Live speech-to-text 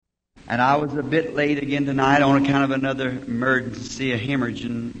And I was a bit late again tonight on account of another emergency, a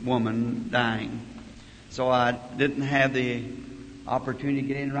hemorrhaging woman dying. So I didn't have the opportunity to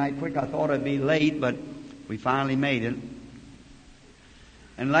get in right quick. I thought I'd be late, but we finally made it.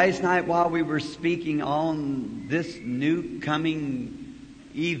 And last night while we were speaking on this new coming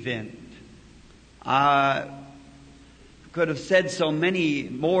event, I could have said so many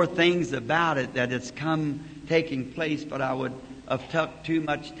more things about it that it's taking place, but I would have took too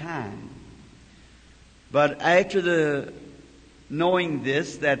much time. But after knowing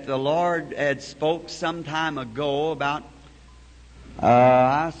this, that the Lord had spoke some time ago about,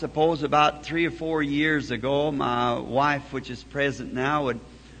 I suppose about 3 or 4 years ago, my wife, which is present now, would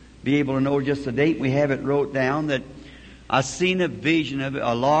be able to know just the date. We have it wrote down that I seen a vision of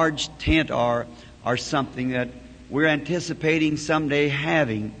a large tent or something that we're anticipating someday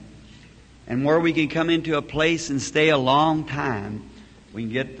having, and where we can come into a place and stay a long time. We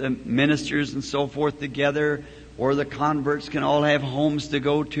can get the ministers and so forth together, or the converts can all have homes to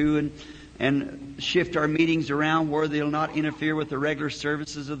go to, and shift our meetings around where they'll not interfere with the regular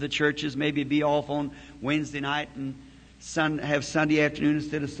services of the churches. Maybe be off on Wednesday night and have Sunday afternoon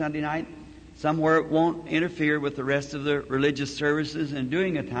instead of Sunday night. Somewhere it won't interfere with the rest of the religious services, and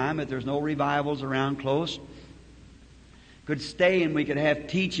during a time that there's no revivals around close, could stay and we could have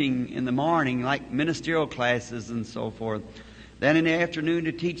teaching in the morning, like ministerial classes and so forth. Then in the afternoon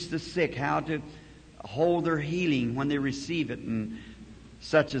to teach the sick how to hold their healing when they receive it, and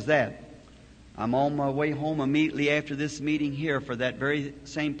such as that. I'm on my way home immediately after this meeting here for that very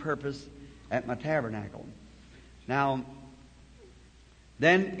same purpose at my tabernacle. Now,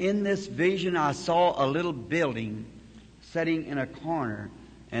 then in this vision I saw a little building sitting in a corner,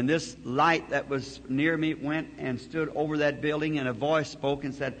 and this light that was near me went and stood over that building, and a voice spoke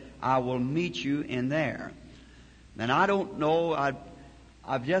and said, "I will meet you in there." And I don't know,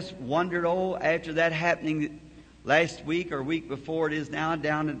 I've just wondered, after that happening last week or week before it is now,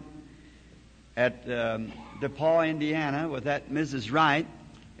 down at DePaul, Indiana, with that Mrs. Wright,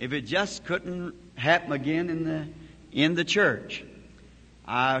 if it just couldn't happen again in the church.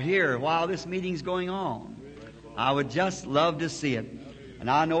 Here, while this meeting's going on, I would just love to see it. And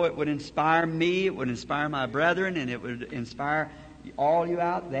I know it would inspire me, it would inspire my brethren, and it would inspire all you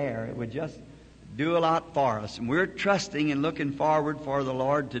out there. It would just do a lot for us. And we're trusting and looking forward for the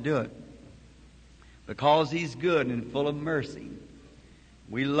Lord to do it, because He's good and full of mercy.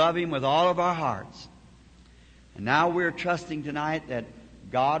 We love Him with all of our hearts. And now we're trusting tonight that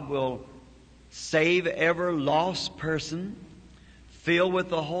God will save every lost person, fill with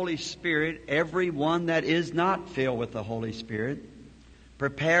the Holy Spirit every one that is not filled with the Holy Spirit,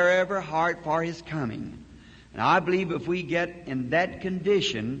 prepare every heart for His coming. And I believe if we get in that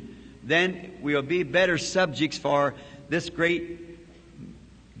condition, then we'll be better subjects for this great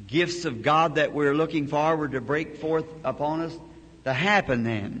gifts of God that we're looking forward to break forth upon us to happen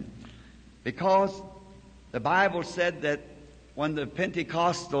then. Because the Bible said that when the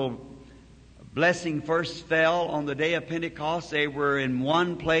Pentecostal blessing first fell on the day of Pentecost, they were in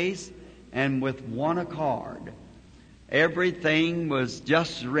one place and with one accord. Everything was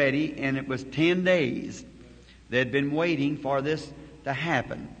just ready, and it was 10 days they'd been waiting for this to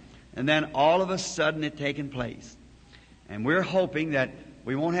happen. And then all of a sudden it taken place. And we're hoping that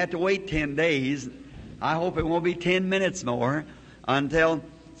we won't have to wait 10 days. I hope it won't be 10 minutes more until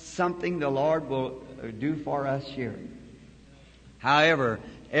something the Lord will do for us here. However,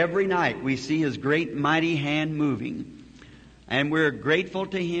 every night we see His great mighty hand moving. And we're grateful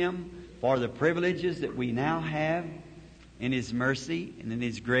to Him for the privileges that we now have in His mercy and in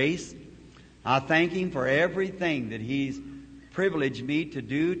His grace. I thank Him for everything that He's privileged me to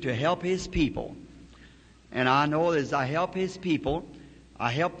do to help His people. And I know as I help His people,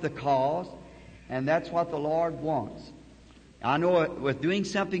 I help the cause, and that's what the Lord wants. I know with doing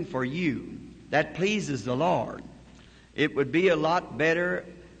something for you, that pleases the Lord. It would be a lot better,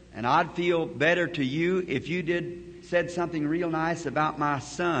 and I'd feel better to you if you said something real nice about my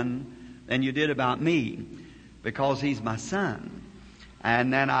son than you did about me, because he's my son.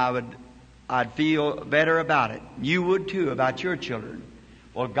 And then I'd feel better about it. You would too, about your children.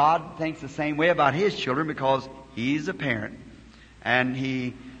 Well, God thinks the same way about His children, because He's a parent,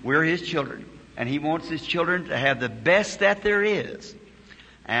 and we're His children, and He wants His children to have the best that there is.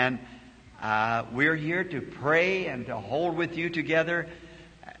 And we're here to pray and to hold with you together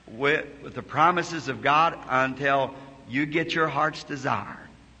with the promises of God until you get your heart's desire.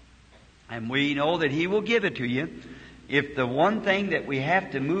 And we know that He will give it to you. If the one thing that we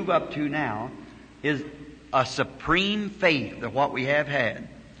have to move up to now is a supreme faith of what we have had,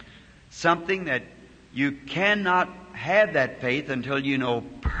 something that you cannot have that faith until you know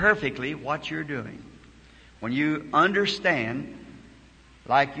perfectly what you're doing. When you understand,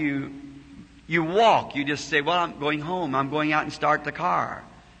 like you walk, you just say, well, I'm going home. I'm going out and start the car.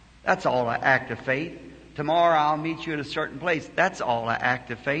 That's all an act of faith. Tomorrow I'll meet you at a certain place. That's all an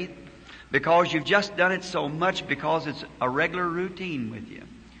act of faith. Because you've just done it so much because it's a regular routine with you.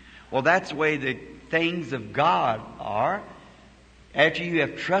 Well, that's the way the things of God are. After you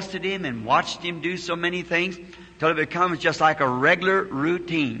have trusted Him and watched Him do so many things, till it becomes just like a regular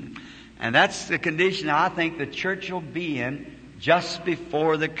routine. And that's the condition I think the church will be in just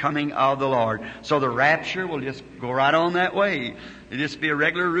before the coming of the Lord. So the rapture will just go right on that way. It'll just be a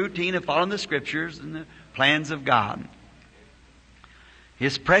regular routine of following the Scriptures and the plans of God.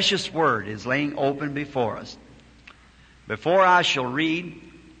 His precious Word is laying open before us. Before I shall read,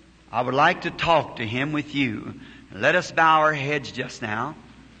 I would like to talk to Him with you. Let us bow our heads just now.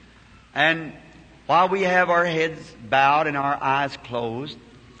 And while we have our heads bowed and our eyes closed,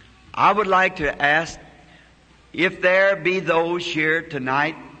 I would like to ask if there be those here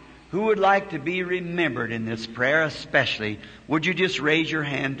tonight who would like to be remembered in this prayer especially. Would you just raise your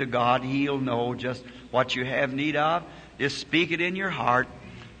hand to God? He'll know just what you have need of. Just speak it in your heart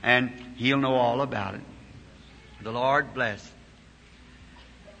and He'll know all about it. The Lord bless.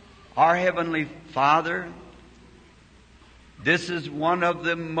 Our Heavenly Father, this is one of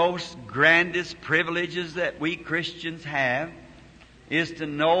the most grandest privileges that we Christians have, is to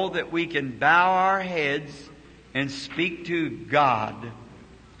know that we can bow our heads and speak to God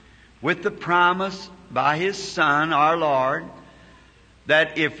with the promise by His Son, our Lord,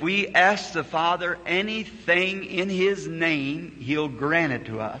 that if we ask the Father anything in His name, He'll grant it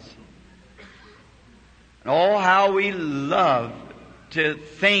to us. And oh, how we love to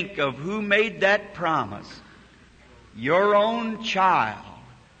think of who made that promise. Your own child.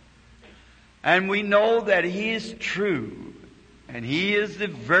 And we know that He is true. And He is the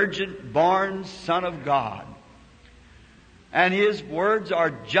virgin-born Son of God. And His words are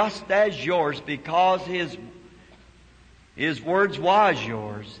just as yours because His words was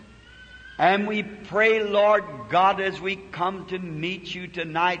yours. And we pray, Lord God, as we come to meet you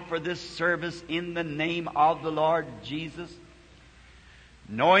tonight for this service in the name of the Lord Jesus,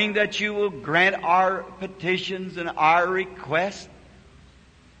 knowing that you will grant our petitions and our requests.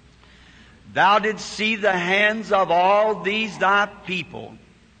 Thou didst see the hands of all these thy people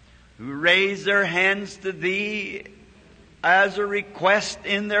who raised their hands to Thee as a request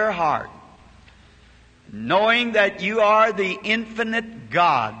in their heart, knowing that you are the infinite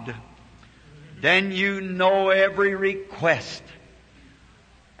God. Then you know every request.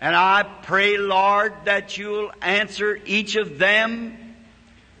 And I pray, Lord, that you'll answer each of them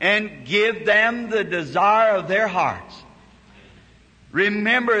and give them the desire of their hearts.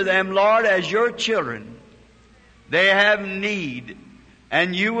 Remember them, Lord, as your children. They have need,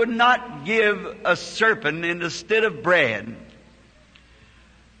 and you would not give a serpent instead of bread.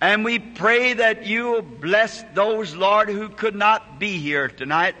 And we pray that you will bless those, Lord, who could not be here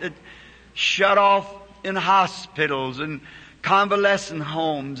tonight, that shut off in hospitals and convalescent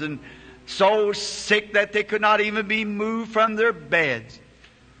homes and so sick that they could not even be moved from their beds.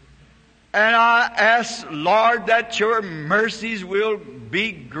 And I ask, Lord, that your mercies will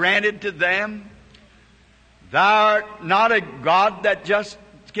be granted to them. Thou art not a God that just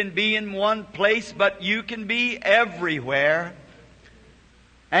can be in one place, but you can be everywhere,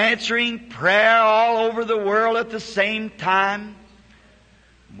 answering prayer all over the world at the same time.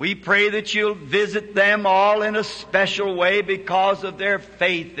 We pray that you'll visit them all in a special way because of their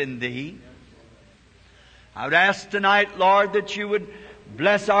faith in Thee. I would ask tonight, Lord, that you would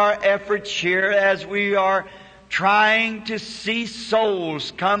bless our efforts here as we are trying to see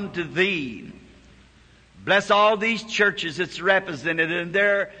souls come to Thee. Bless all these churches that's represented and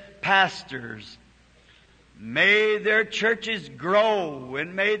their pastors. May their churches grow,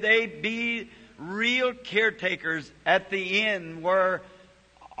 and may they be real caretakers at the end, where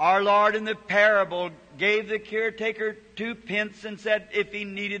our Lord in the parable gave the caretaker 2 pence and said if he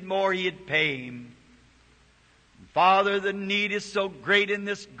needed more, He'd pay him. Father, the need is so great in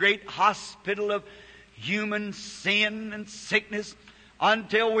this great hospital of human sin and sickness,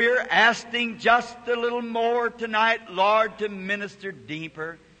 until we're asking just a little more tonight, Lord, to minister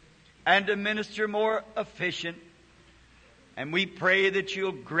deeper and to minister more efficient. And we pray that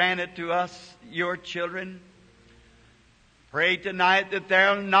you'll grant it to us, your children. Pray tonight that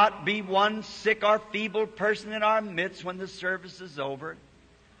there'll not be one sick or feeble person in our midst when the service is over.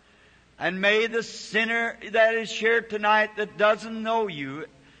 And may the sinner that is here tonight that doesn't know you,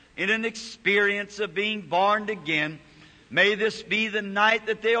 in an experience of being born again, may this be the night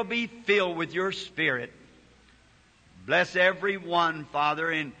that they'll be filled with your Spirit. Bless every one, Father,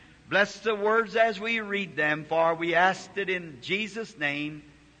 and bless the words as we read them, for we ask it in Jesus' name.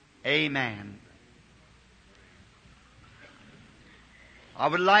 Amen. I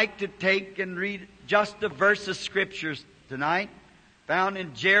would like to take and read just a verse of Scriptures tonight, found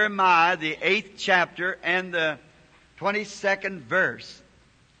in Jeremiah, the 8th chapter and the 22nd verse.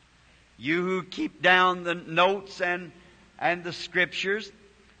 You who keep down the notes and the Scriptures,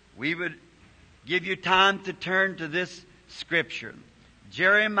 we would give you time to turn to this Scripture.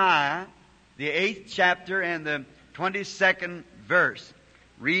 Jeremiah, the 8th chapter and the 22nd verse,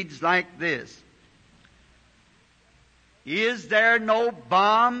 reads like this. Is there no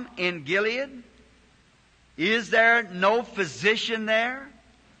balm in Gilead? Is there no physician there?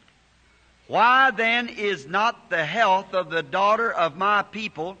 Why then is not the health of the daughter of my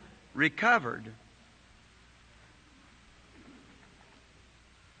people recovered?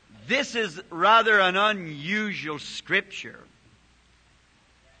 This is rather an unusual Scripture.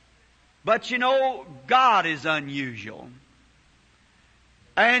 But you know, God is unusual.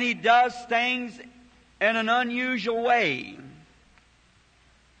 And He does things in an unusual way.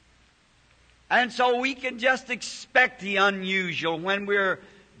 And so we can just expect the unusual when we're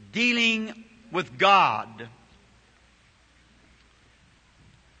dealing with God.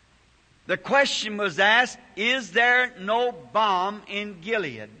 The question was asked, is there no balm in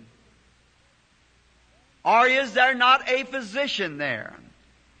Gilead? Or is there not a physician there?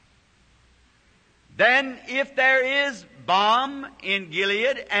 Then if there is balm in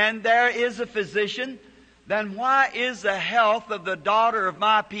Gilead and there is a physician, then why is the health of the daughter of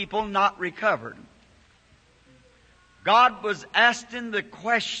my people not recovered? God was asking the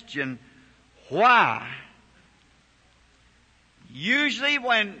question, why? Usually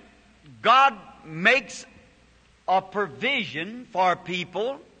when God makes a provision for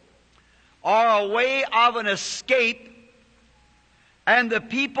people or a way of an escape, and the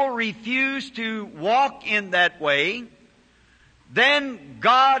people refuse to walk in that way, then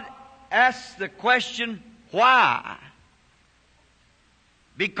God asks the question, why?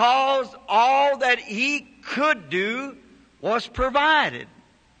 Because all that He could do was provided.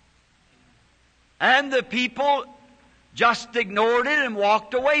 And the people just ignored it and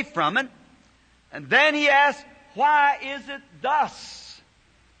walked away from it. And then He asked, why is it thus?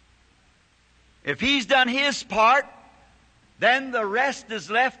 If He's done His part, then the rest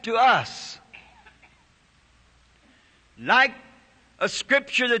is left to us. Like a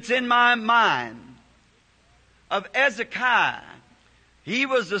scripture that's in my mind of Hezekiah. He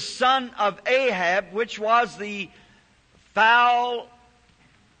was the son of Ahab, which was the foul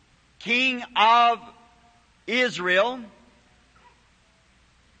king of Israel.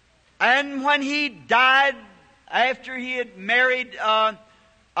 And when he died, after he had married a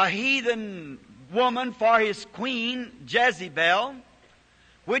heathen woman for his queen, Jezebel,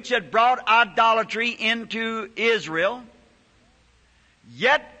 which had brought idolatry into Israel,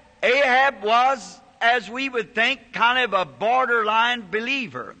 yet Ahab was, as we would think, kind of a borderline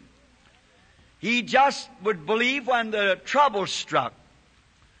believer. He just would believe when the trouble struck.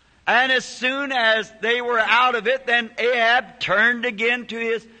 And as soon as they were out of it, then Ahab turned again to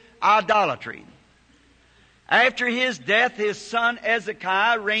his idolatry. After his death, his son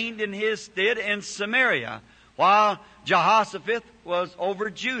Hezekiah reigned in his stead in Samaria, while Jehoshaphat was over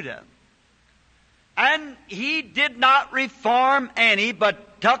Judah. And he did not reform any,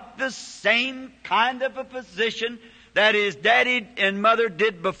 but took the same kind of a position that his daddy and mother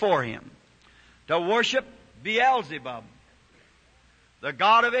did before him, to worship Beelzebub, the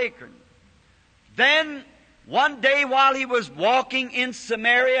god of Akron. Then, one day while he was walking in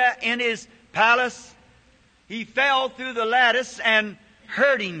Samaria in his palace, he fell through the lattice and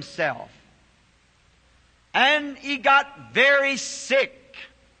hurt himself. And he got very sick.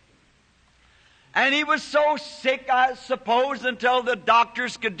 And he was so sick, I suppose, until the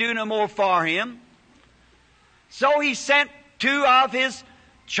doctors could do no more for him. So he sent two of his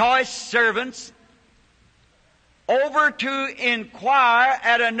choice servants over to inquire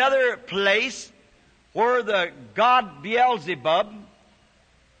at another place where the god Beelzebub,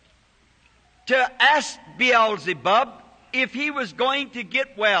 to ask Beelzebub if he was going to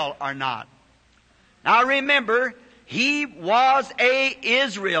get well or not. Now remember, he was an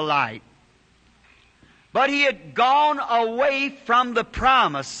Israelite. But he had gone away from the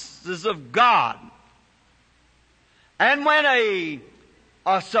promises of God. And when a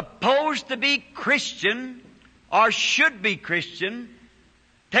supposed to be Christian, or should be Christian,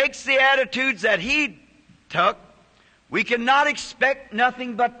 takes the attitudes that he took, we cannot expect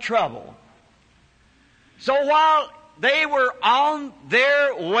nothing but trouble. So while they were on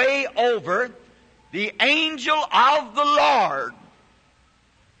their way over, the angel of the Lord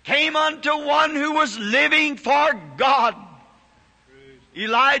came unto one who was living for God.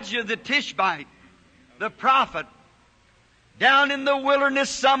 Elijah the Tishbite, the prophet, down in the wilderness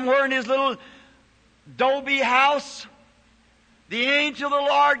somewhere in his little adobe house, the angel of the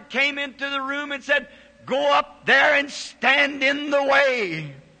Lord came into the room and said, "Go up there and stand in the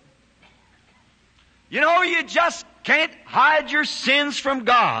way." You know, you just can't hide your sins from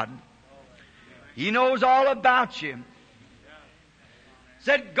God. He knows all about you.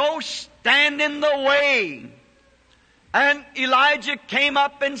 Said, "Go stand in the way." And Elijah came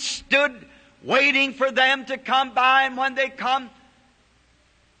up and stood waiting for them to come by. And when they come,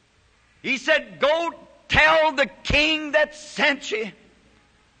 he said, "Go tell the king that sent you,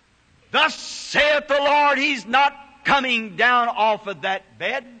 thus saith the Lord," he's not coming down off of that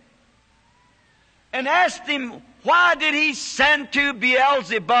bed. And asked him, why did he send to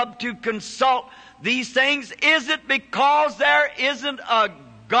Beelzebub to consult these things? Is it because there isn't a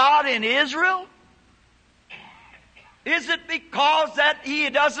God in Israel? Is it because that he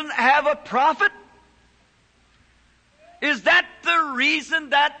doesn't have a prophet? Is that the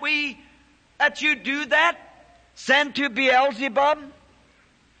reason that you do that? Send to Beelzebub?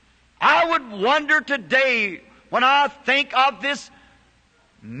 I would wonder today, when I think of this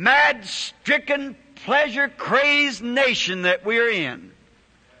mad-stricken, pleasure-crazed nation that we're in,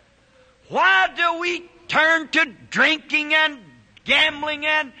 why do we turn to drinking and gambling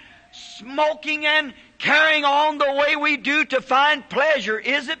and smoking and carrying on the way we do to find pleasure?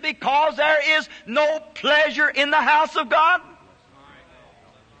 Is it because there is no pleasure in the house of God?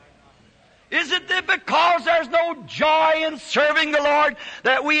 Is it that because there's no joy in serving the Lord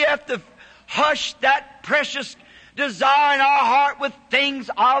that we have to hush that precious desire in our heart with things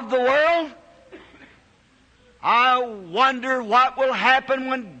of the world? I wonder what will happen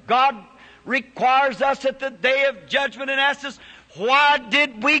when God requires us at the day of judgment and asks us, why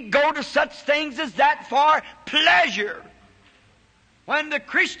did we go to such things as that for pleasure? When the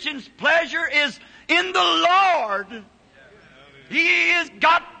Christian's pleasure is in the Lord. He has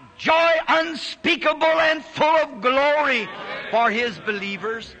got joy unspeakable and full of glory for His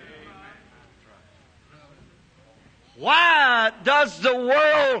believers. Why does the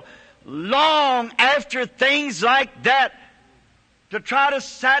world long after things like that to try to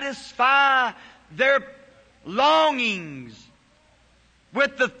satisfy their longings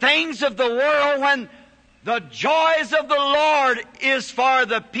with the things of the world when the joys of the Lord is for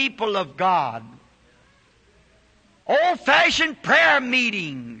the people of God? Old-fashioned prayer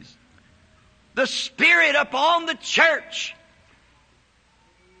meetings, the Spirit upon the church.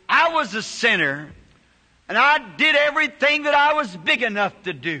 I was a sinner, and I did everything that I was big enough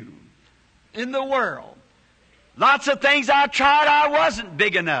to do in the world. Lots of things I tried I wasn't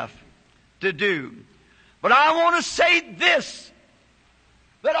big enough to do. But I want to say this,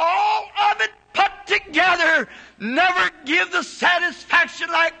 that all of it put together never give the satisfaction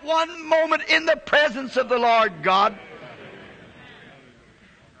like one moment in the presence of the Lord God.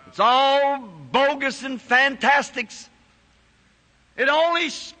 It's all bogus and fantastics. It only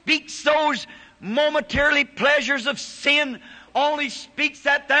speaks those momentarily pleasures of sin, only speaks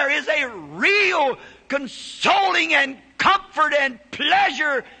that there is a real consoling and comfort and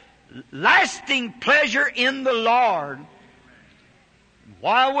pleasure, lasting pleasure in the Lord.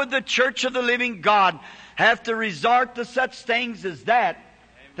 Why would the church of the living God have to resort to such things as that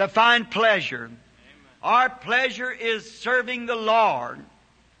to find pleasure? Our pleasure is serving the Lord.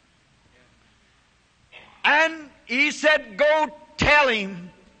 And he said, go tell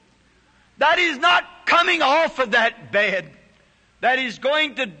him that he's not coming off of that bed, that he's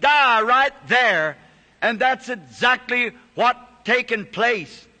going to die right there. And that's exactly what taken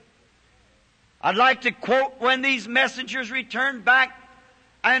place. I'd like to quote when these messengers returned back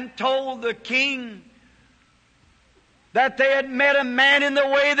and told the king that they had met a man in the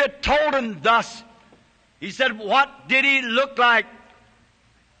way that told him thus. He said, what did he look like?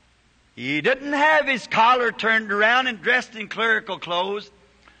 He didn't have his collar turned around and dressed in clerical clothes,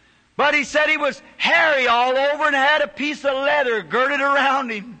 but he said he was hairy all over and had a piece of leather girded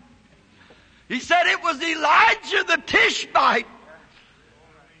around him. He said it was Elijah the Tishbite.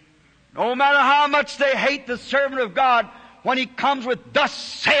 No matter how much they hate the servant of God, when he comes with, thus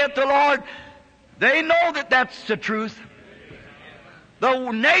saith the Lord, they know that that's the truth.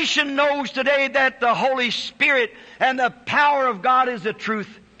 The nation knows today that the Holy Spirit and the power of God is the truth.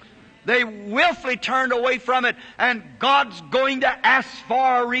 They willfully turned away from it, and God's going to ask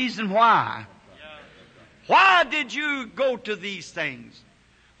for a reason why. Why did you go to these things?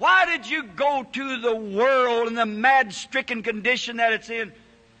 Why did you go to the world in the mad-stricken condition that it's in?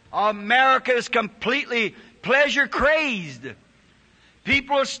 America is completely pleasure crazed.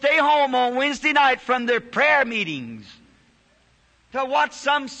 People stay home on Wednesday night from their prayer meetings to watch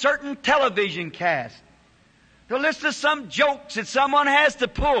some certain television cast, to listen to some jokes that someone has to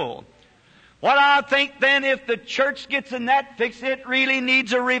pull. What I think then, if the church gets in that fix, it really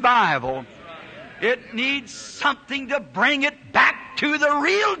needs a revival. It needs something to bring it back to the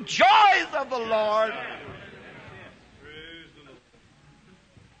real joys of the Lord.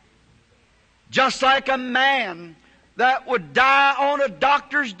 Just like a man that would die on a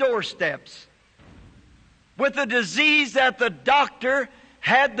doctor's doorsteps with a disease that the doctor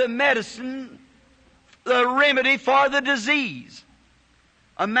had the medicine, the remedy for the disease.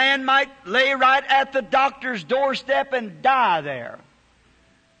 A man might lay right at the doctor's doorstep and die there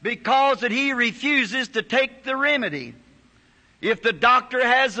because that he refuses to take the remedy. If the doctor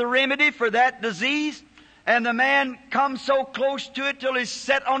has the remedy for that disease and the man comes so close to it till he's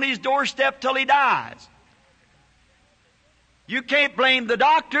set on his doorstep till he dies, you can't blame the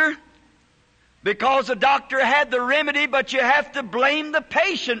doctor because the doctor had the remedy, but you have to blame the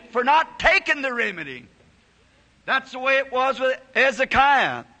patient for not taking the remedy. That's the way it was with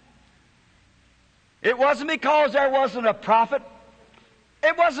Hezekiah. It wasn't because there wasn't a prophet.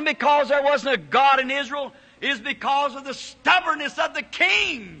 It wasn't because there wasn't a God in Israel. It was because of the stubbornness of the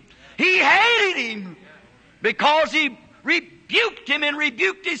king. He hated him because he rebuked him and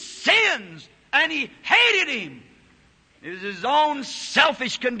rebuked his sins, and he hated him. It was his own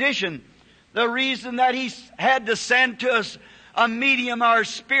selfish condition. The reason that he had to send to us a medium or a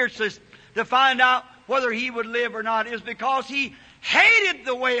spiritualist to find out whether he would live or not is because he hated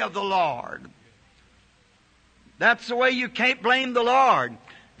the way of the Lord. That's the way you can't blame the Lord.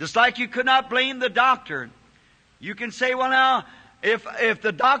 Just like you could not blame the doctor. You can say, well now, if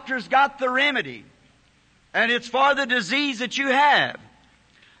the doctor's got the remedy, and it's for the disease that you have,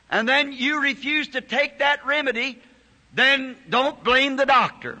 and then you refuse to take that remedy, then don't blame the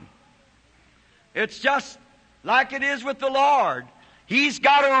doctor. It's just like it is with the Lord. He's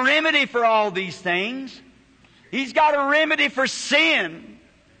got a remedy for all these things. He's got a remedy for sin.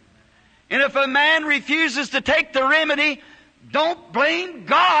 And if a man refuses to take the remedy, don't blame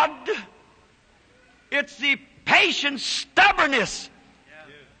God. It's the patient stubbornness.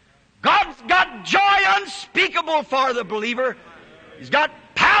 God's got joy unspeakable for the believer. He's got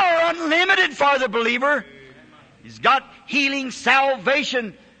power unlimited for the believer. He's got healing,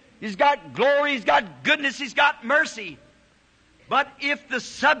 salvation. He's got glory. He's got goodness. He's got mercy. But if the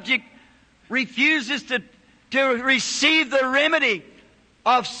subject refuses to receive the remedy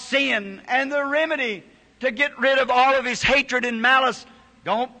of sin and the remedy to get rid of all of his hatred and malice,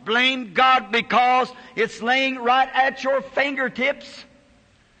 don't blame God because it's laying right at your fingertips.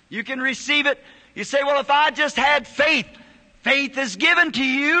 You can receive it. You say, well, if I just had faith, faith is given to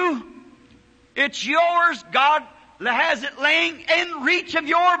you. It's yours. God has it laying in reach of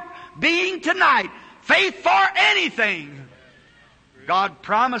your being tonight. Faith for anything. God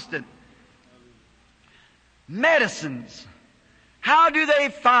promised it. Medicines. How do they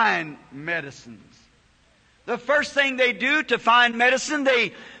find medicines? The first thing they do to find medicine,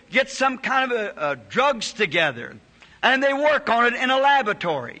 they get some kind of drugs together. And they work on it in a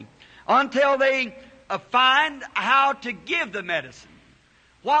laboratory until they find how to give the medicine.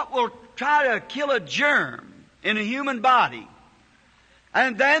 What will try to kill a germ in a human body.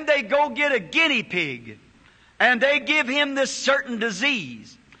 And then they go get a guinea pig. And they give him this certain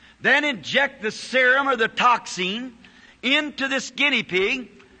disease. Then inject the serum or the toxin into this guinea pig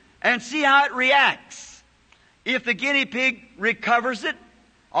and see how it reacts. If the guinea pig recovers it,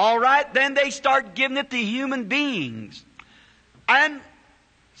 all right, then they start giving it to human beings. And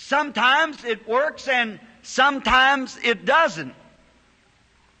sometimes it works and sometimes it doesn't.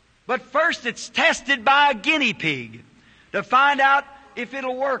 But first it's tested by a guinea pig to find out if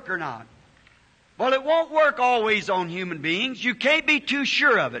it'll work or not. Well, it won't work always on human beings. You can't be too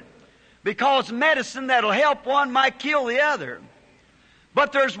sure of it. Because medicine that'll help one might kill the other.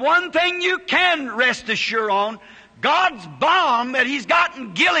 But there's one thing you can rest assured on. God's balm that He's got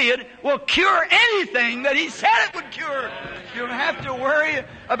in Gilead will cure anything that He said it would cure. You don't have to worry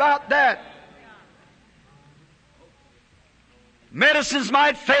about that. Medicines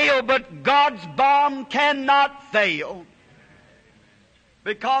might fail, but God's balm cannot fail.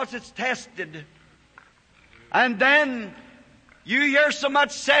 Because it's tested. And then you hear so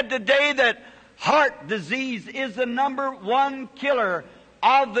much said today that heart disease is the #1 killer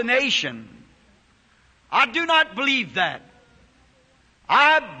of the nation. I do not believe that.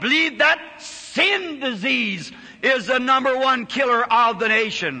 I believe that sin disease is the #1 killer of the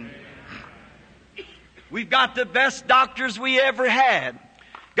nation. We've got the best doctors we ever had.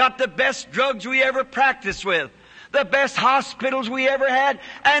 got the best drugs we ever practiced with, the best hospitals we ever had,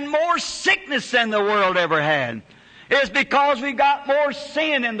 and more sickness than the world ever had. It's because we've got more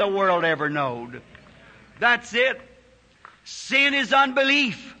sin than the world ever knowed. That's it. Sin is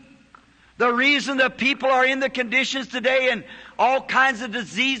unbelief. The reason the people are in the conditions today and all kinds of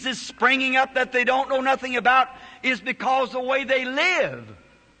diseases springing up that they don't know nothing about is because the way they live.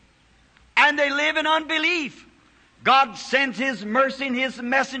 And they live in unbelief. God sends His mercy and His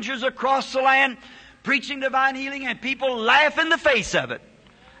messengers across the land preaching divine healing, and people laugh in the face of it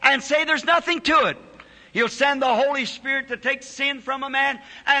and say there's nothing to it. He'll send the Holy Spirit to take sin from a man,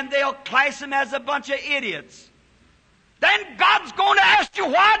 and they'll class him as a bunch of idiots. Then God's going to ask you,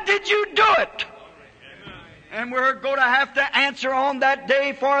 why did you do it? And we're going to have to answer on that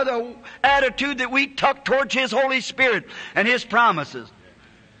day for the attitude that we took towards His Holy Spirit and His promises.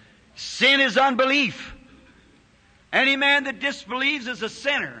 Sin is unbelief. Any man that disbelieves is a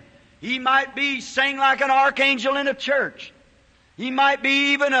sinner. He might be sang like an archangel in a church. He might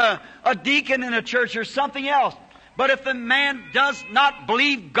be even a deacon in a church or something else. But if the man does not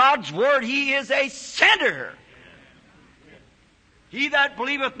believe God's Word, he is a sinner. He that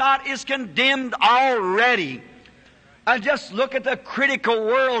believeth not is condemned already. And just look at the critical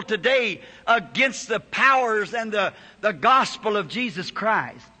world today against the powers and the gospel of Jesus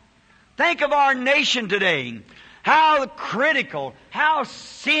Christ. Think of our nation today. How critical, how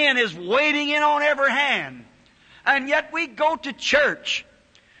sin is waiting in on every hand. And yet we go to church.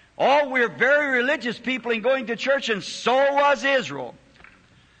 Oh, we're very religious people in going to church, and so was Israel.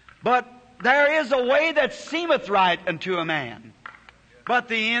 But there is a way that seemeth right unto a man, but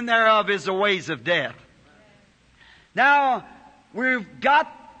the end thereof is the ways of death. Now, we've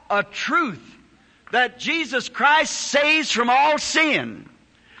got a truth that Jesus Christ saves from all sin.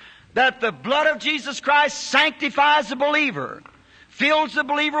 That the blood of Jesus Christ sanctifies the believer, fills the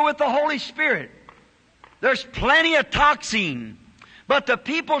believer with the Holy Spirit. There's plenty of toxin, but the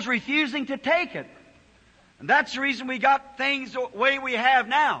people's refusing to take it. And that's the reason we got things the way we have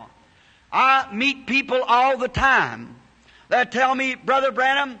now. I meet people all the time that tell me, Brother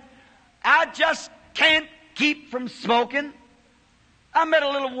Branham, I just can't keep from smoking. I met a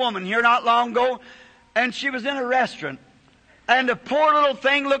little woman here not long ago, and she was in a restaurant. And the poor little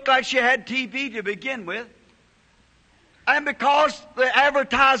thing looked like she had TB to begin with. And because the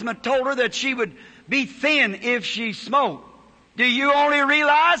advertisement told her that she would be thin if she smoked. Do you only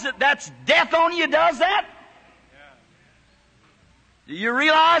realize that that's death on you does that? Do you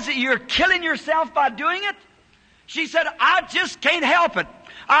realize that you're killing yourself by doing it? She said, I just can't help it.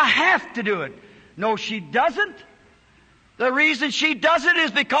 I have to do it. No, she doesn't. The reason she does it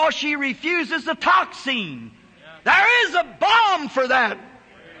is because she refuses the toxin. There is a balm for that.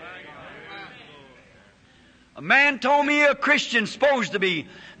 A man told me, a Christian supposed to be,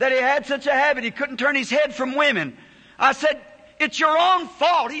 that he had such a habit he couldn't turn his head from women. I said, it's your own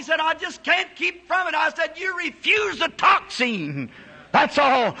fault. He said, I just can't keep from it. I said, you refuse the toxin. That's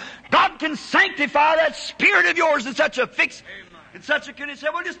all. God can sanctify that spirit of yours in such a fix. In such a condition. He said,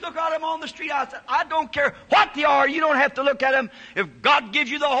 well, just look at them on the street. I said, I don't care what they are. You don't have to look at them. If God gives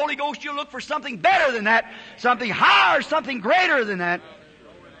you the Holy Ghost, you'll look for something better than that. Something higher, something greater than that.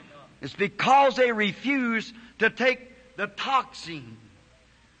 It's because they refuse to take the toxin.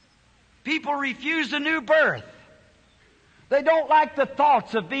 People refuse the new birth. They don't like the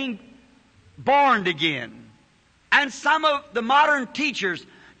thoughts of being born again. And some of the modern teachers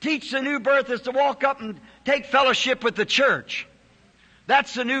teach the new birth is to walk up and take fellowship with the church.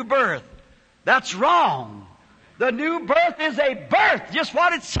 That's the new birth. That's wrong. The new birth is a birth, just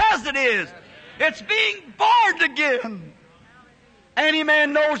what it says it is. It's being born again. Any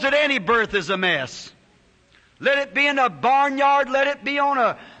man knows that any birth is a mess. Let it be in a barnyard, let it be on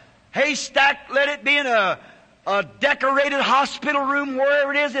a haystack, let it be in a decorated hospital room,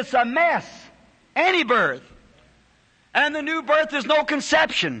 wherever it is, it's a mess. Any birth. And the new birth is no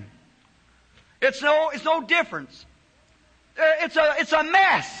conception. It's no difference. It's a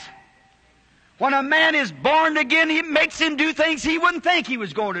mess. When a man is born again, he makes him do things he wouldn't think he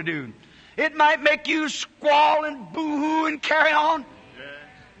was going to do. It might make you squall and boo-hoo and carry on.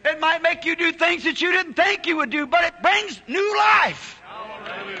 It might make you do things that you didn't think you would do, but it brings new life.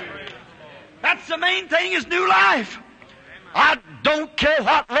 That's the main thing, is new life. I don't care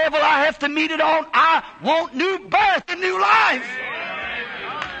what level I have to meet it on. I want new birth and new life.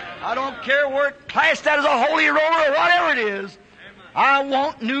 I don't care where it's classed out as a holy roller or whatever it is. I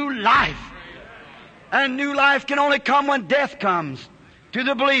want new life. And new life can only come when death comes to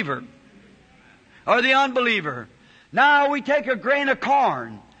the believer or the unbeliever. Now we take a grain of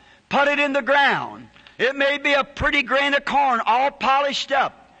corn, put it in the ground. It may be a pretty grain of corn, all polished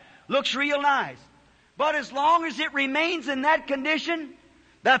up. looks real nice. But as long as it remains in that condition,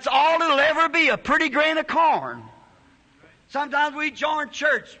 that's all it'll ever be, a pretty grain of corn. Sometimes we join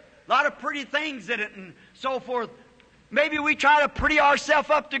church, a lot of pretty things in it and so forth. Maybe we try to pretty ourselves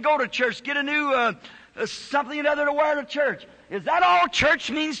up to go to church, get a new something or other to wear to church. Is that all church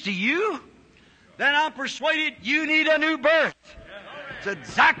means to you? Then I'm persuaded you need a new birth. It's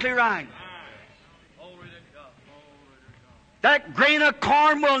exactly right. That grain of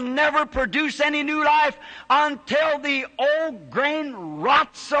corn will never produce any new life until the old grain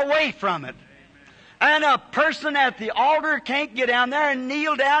rots away from it. And a person at the altar can't get down there and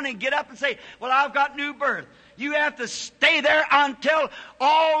kneel down and get up and say, well, I've got new birth. You have to stay there until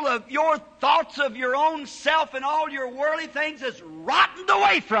all of your thoughts of your own self and all your worldly things is rotted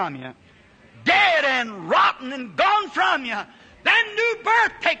away from you. Dead and rotten and gone from you. Then new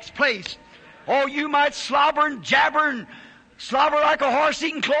birth takes place. Oh, you might slobber and jabber and slobber like a horse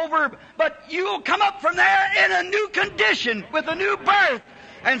eating clover, but you'll come up from there in a new condition with a new birth.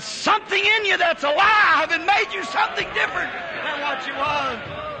 And something in you that's alive and made you something different than what you was.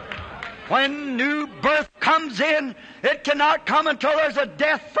 When new birth comes in, it cannot come until there's a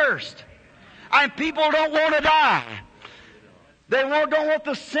death first. And people don't want to die. They don't want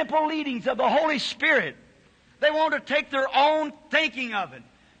the simple leadings of the Holy Spirit. They want to take their own thinking of it.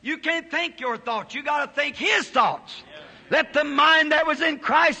 You can't think your thoughts. You got to think His thoughts. Let the mind that was in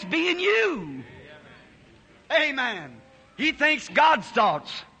Christ be in you. Amen. He thinks God's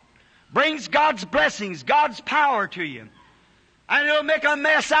thoughts. Brings God's blessings, God's power to you. And it'll make a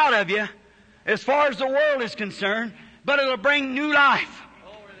mess out of you as far as the world is concerned, but it'll bring new life.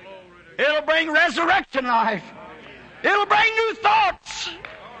 It'll bring resurrection life. It'll bring new thoughts.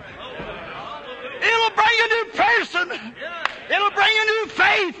 It'll bring a new person. It'll bring a new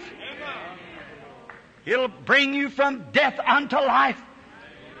faith. It'll bring you from death unto life.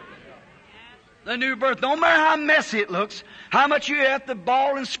 The new birth, no matter how messy it looks, how much you have to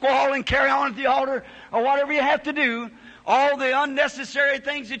bawl and squall and carry on at the altar, or whatever you have to do, all the unnecessary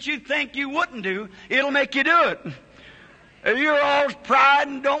things that you think you wouldn't do, it'll make you do it. If you're all pride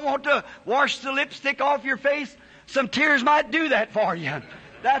and don't want to wash the lipstick off your face, some tears might do that for you.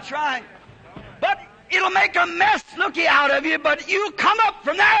 That's right. But it'll make a mess looky out of you, but you'll come up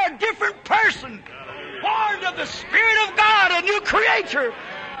from there a different person, born of the Spirit of God, a new creature.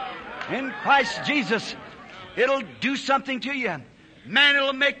 In Christ Jesus, it'll do something to you. Man,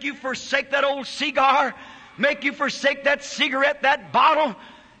 it'll make you forsake that old cigar, make you forsake that cigarette, that bottle.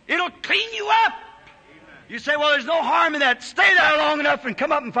 It'll clean you up. You say, well, there's no harm in that. Stay there long enough and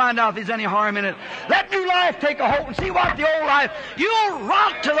come up and find out if there's any harm in it. Let new life take a hold and see what the old life. You'll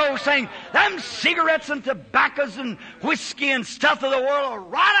rot to those things. Them cigarettes and tobaccos and whiskey and stuff of the world will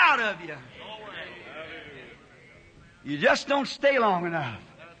rot out of you. You just don't stay long enough.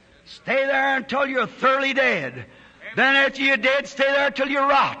 Stay there until you're thoroughly dead. Then after you're dead, stay there until you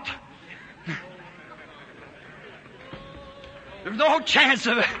rot. There's no chance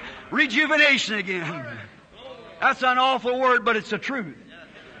of rejuvenation again. That's an awful word, but it's the truth.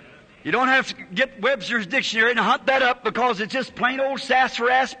 You don't have to get Webster's dictionary and hunt that up because it's just plain old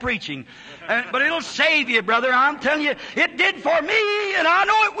sassafras preaching. But it'll save you, brother. I'm telling you, it did for me, and I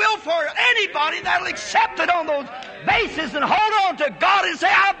know it will for anybody that'll accept it on those bases and hold on to God and say,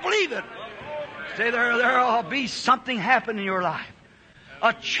 I believe it. Say there'll be something happen in your life.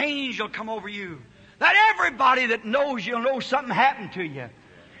 A change will come over you. That everybody that knows you'll know something happened to you.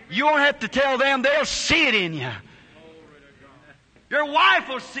 You won't have to tell them, they'll see it in you. Your wife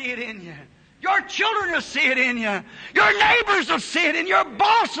will see it in you. Your children will see it in you. Your neighbors will see it in you. Your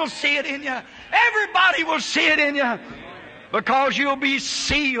boss will see it in you. Everybody will see it in you. Because you'll be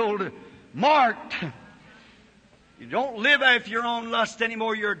sealed, marked. You don't live after your own lust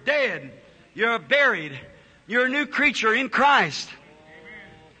anymore. You're dead. You're buried. You're a new creature in Christ.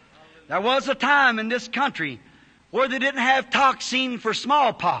 There was a time in this country where they didn't have toxin for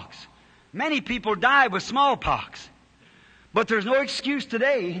smallpox. Many people died with smallpox. But there's no excuse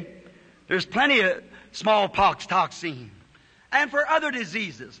today. There's plenty of smallpox toxin. And for other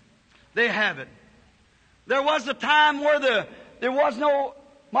diseases, they have it. There was a time where there was no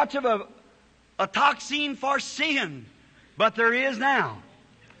much of a toxin for sin. But there is now.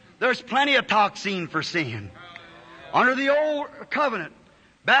 There's plenty of toxin for sin. Under the old covenant,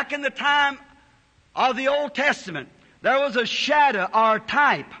 back in the time of the Old Testament, there was a shadow or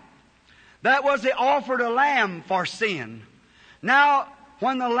type. That was they offered a lamb for sin. Now,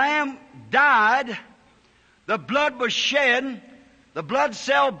 when the lamb died, the blood was shed, the blood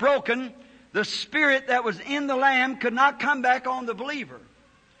cell broken, the spirit that was in the lamb could not come back on the believer.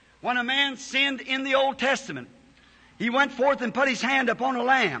 When a man sinned in the Old Testament, he went forth and put his hand upon a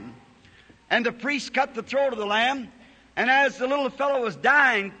lamb. And the priest cut the throat of the lamb. And as the little fellow was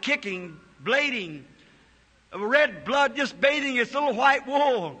dying, kicking, bleeding, red blood just bathing its little white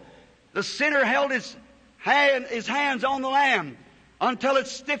wool, the sinner held his hands on the lamb until it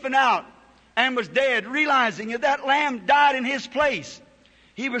stiffened out and was dead, realizing that that lamb died in his place.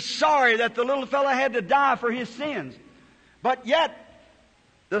 He was sorry that the little fellow had to die for his sins. But yet,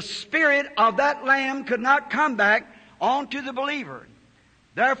 the spirit of that lamb could not come back onto the believer.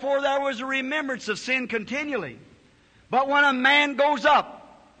 Therefore, there was a remembrance of sin continually. But when a man goes up,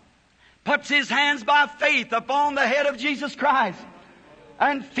 puts his hands by faith upon the head of Jesus Christ,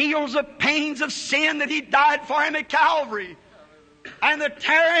 and feels the pains of sin that He died for him at Calvary, and the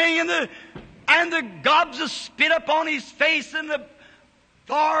tearing and the gobs of spit upon his face and the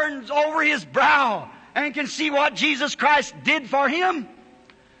thorns over his brow, and can see what Jesus Christ did for him,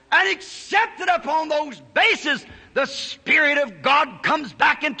 and accepted upon those bases, the Spirit of God comes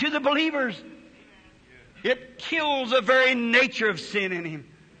back into the believers. It kills the very nature of sin in him.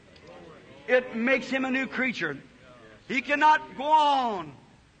 It makes him a new creature. He cannot go on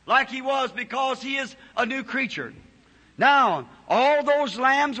like he was because he is a new creature. Now, all those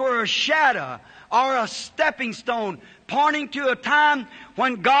lambs were a shadow or a stepping stone pointing to a time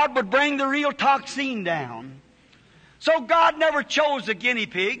when God would bring the real toxin down. So God never chose a guinea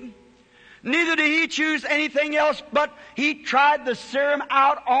pig. Neither did He choose anything else, but He tried the serum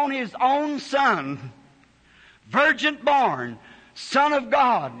out on His own Son. Virgin born, Son of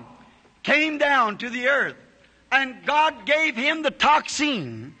God, came down to the earth. And God gave Him the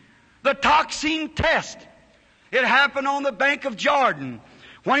toxin test. It happened on the bank of Jordan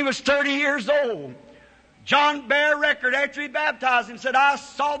when he was 30 years old. John bare record after he baptized him, said, I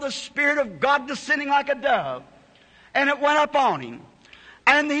saw the Spirit of God descending like a dove. And it went up on him.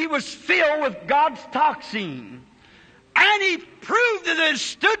 And he was filled with God's toxin. And he proved that it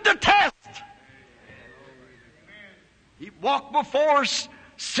stood the test. He walked before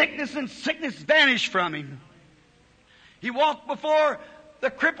sickness, and sickness vanished from him. He walked before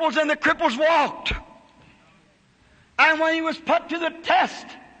the cripples, and the cripples walked. And when he was put to the test,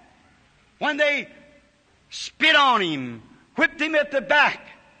 when they spit on him, whipped him at the back,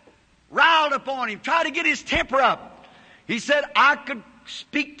 riled upon him, tried to get his temper up, he said, I could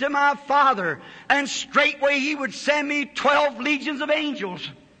speak to my Father, and straightway He would send me 12 legions of angels.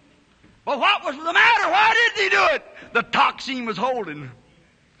 But what was the matter? Why didn't He do it? The toxin was holding.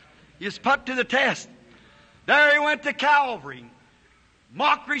 He was put to the test. There he went to Calvary.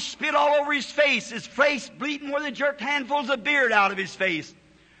 Mockery spit all over his face bleeding where they jerked handfuls of beard out of his face.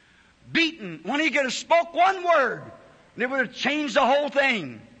 Beaten when he could have spoke one word, and it would have changed the whole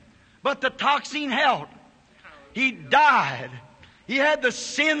thing. But the toxin held. He died. He had the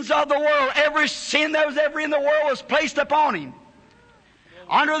sins of the world. Every sin that was ever in the world was placed upon Him.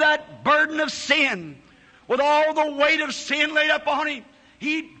 Under that burden of sin, with all the weight of sin laid upon Him,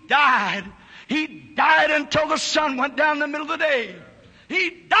 He died. He died until the sun went down in the middle of the day. He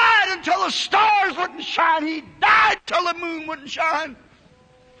died until the stars wouldn't shine. He died until the moon wouldn't shine.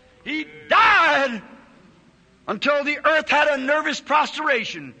 He died until the earth had a nervous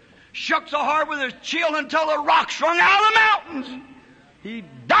prostration, shook so hard with a chill until the rocks wrung out of the mountains. He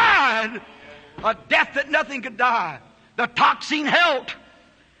died a death that nothing could die. The toxin held.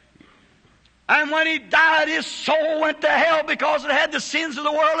 And when He died, His soul went to hell because it had the sins of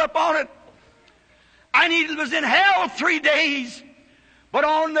the world upon it. And He was in hell 3 days. But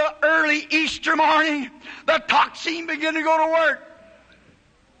on the early Easter morning, the toxin began to go to work.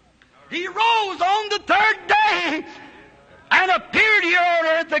 He rose on the third day and appeared here on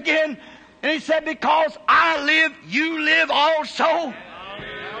earth again. And He said, because I live, you live also.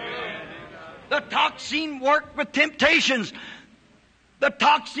 The toxin worked with temptations. The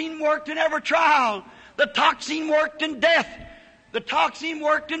toxin worked in every trial. The toxin worked in death. The toxin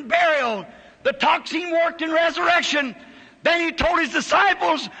worked in burial. The toxin worked in resurrection. Then He told His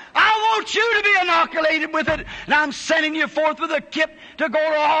disciples, I want you to be inoculated with it. And I'm sending you forth with a kit to go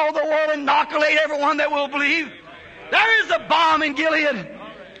to all the world and inoculate everyone that will believe. There is a balm in Gilead.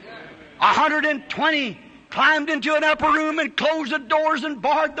 120 climbed into an upper room and closed the doors and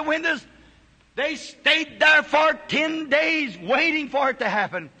barred the windows. They stayed there for 10 days waiting for it to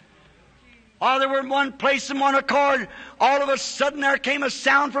happen. While they were in one place in one accord, all of a sudden there came a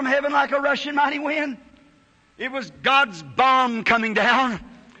sound from heaven like a rushing mighty wind. It was God's balm coming down.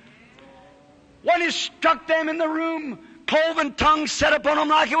 When it struck them in the room, cloven tongues set upon them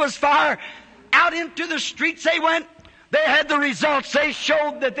like it was fire. Out into the streets they went. They had the results. They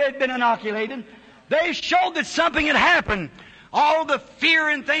showed that they'd been inoculated. They showed that something had happened. All the fear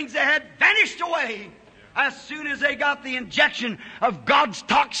and things they had vanished away. As soon as they got the injection of God's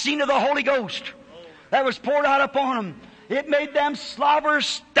toxin of the Holy Ghost that was poured out upon them, it made them slobber,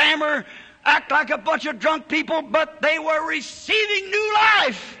 stammer, act like a bunch of drunk people, but they were receiving new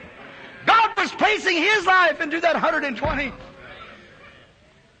life. God was placing His life into that 120.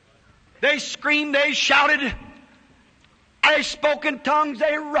 They screamed, they shouted, they spoke in tongues,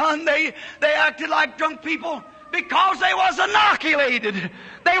 they run, they acted like drunk people because they was inoculated.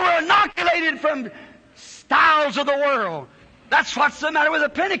 They were inoculated from styles of the world. That's what's the matter with the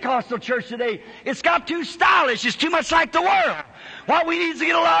Pentecostal church today. It's got too stylish. It's too much like the world. What we need is to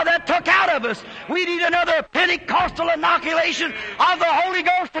get a lot of that took out of us. We need another Pentecostal inoculation of the Holy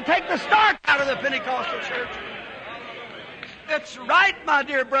Ghost to take the starch out of the Pentecostal church. It's right, my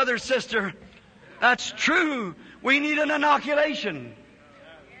dear brother, sister. That's true. We need an inoculation.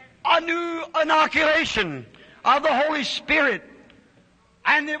 A new inoculation of the Holy Spirit.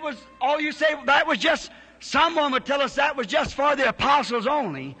 And it was, all you say, that was just, someone would tell us that was just for the apostles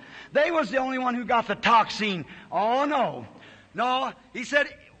only. They was the only one who got the toxin. Oh, no. No, he said,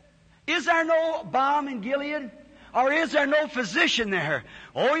 is there no balm in Gilead? Or is there no physician there?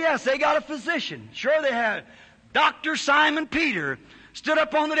 Oh, yes, they got a physician. Sure they had. Dr. Simon Peter stood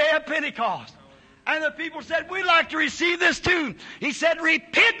up on the day of Pentecost. And the people said, we'd like to receive this too. He said,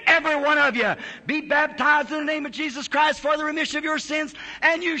 repent, every one of you. Be baptized in the name of Jesus Christ for the remission of your sins,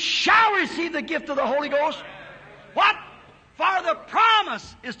 and you shall receive the gift of the Holy Ghost. What? For the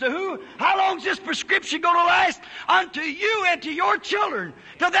promise is to who? How long is this prescription going to last? Unto you and to your children.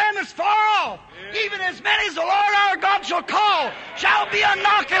 To them as far off. Even as many as the Lord our God shall call shall be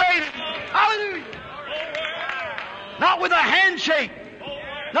inoculated. Hallelujah. Not with a handshake.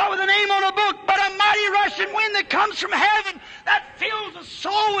 Not with a name on a book, but a mighty rushing wind that comes from heaven that fills the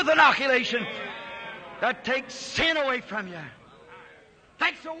soul with inoculation. That takes sin away from you.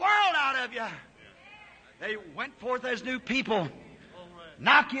 Takes the world out of you. They went forth as new people,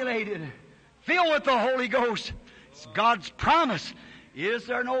 inoculated, filled with the Holy Ghost. It's God's promise. Is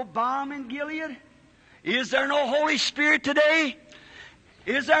there no balm in Gilead? Is there no Holy Spirit today?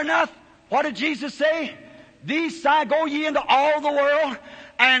 Is there not? What did Jesus say? These signs, go ye into all the world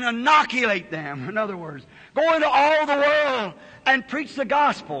and inoculate them. In other words, go into all the world and preach the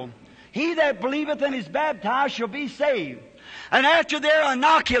gospel. He that believeth and is baptized shall be saved. And after they're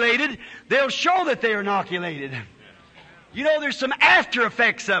inoculated, they'll show that they're inoculated. You know, there's some after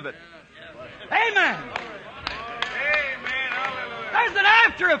effects of it. Amen. There's an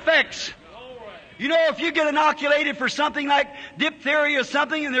after effects. You know, if you get inoculated for something like diphtheria or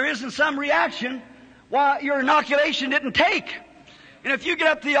something and there isn't some reaction, well, your inoculation didn't take. And if you get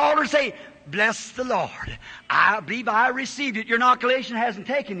up to the altar and say, bless the Lord, I believe I received it, your inoculation hasn't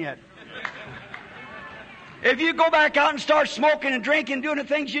taken yet. If you go back out and start smoking and drinking and doing the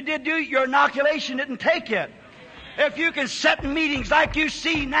things you did do, your inoculation didn't take yet. If you can sit in meetings like you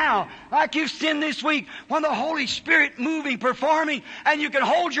see now, like you've seen this week, when the Holy Spirit moving, performing, and you can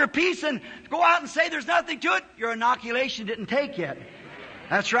hold your peace and go out and say there's nothing to it, your inoculation didn't take yet.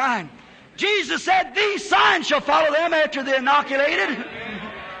 That's right. Jesus said, these signs shall follow them after they're inoculated.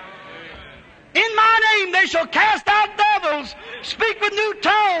 In my name they shall cast out devils, speak with new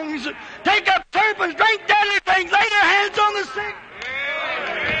tongues, take up serpents, drink deadly things, lay their hands on the sick.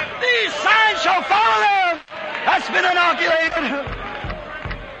 These signs shall follow them. That's been inoculated.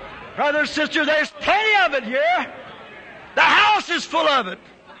 Brother, sister, there's plenty of it here. The house is full of it.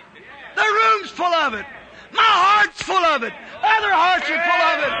 The room's full of it. My heart's full of it. Other hearts are full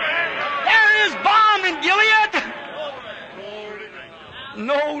of it. There is balm in Gilead.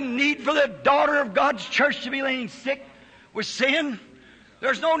 No need for the daughter of God's church to be laying sick with sin.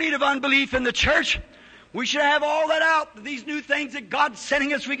 There's no need of unbelief in the church. We should have all that out. These new things that God's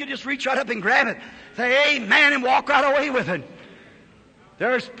sending us, we could just reach right up and grab it. Say amen and walk right away with it.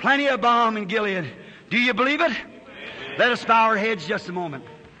 There's plenty of balm in Gilead. Do you believe it? Let us bow our heads just a moment.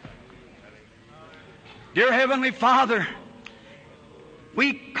 Dear Heavenly Father,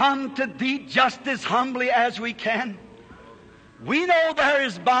 we come to Thee just as humbly as we can. We know there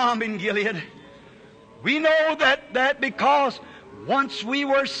is balm in Gilead. We know that because once we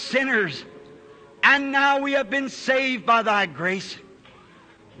were sinners, and now we have been saved by Thy grace.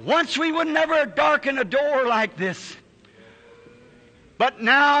 Once we would never darken a door like this. But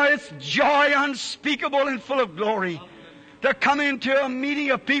now it's joy unspeakable and full of glory to come into a meeting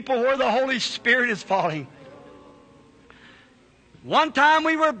of people where the Holy Spirit is falling. One time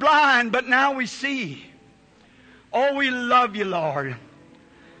we were blind, but now we see. Oh, we love You, Lord.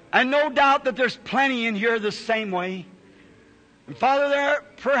 And no doubt that there's plenty in here the same way. And Father, there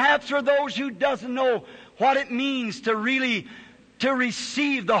perhaps for those who doesn't know what it means to really to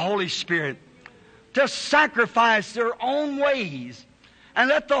receive the Holy Spirit. to sacrifice their own ways and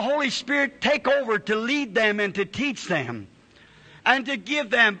let the Holy Spirit take over to lead them and to teach them and to give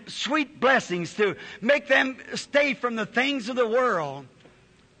them sweet blessings, to make them stay from the things of the world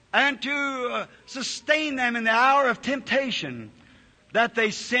and to sustain them in the hour of temptation, that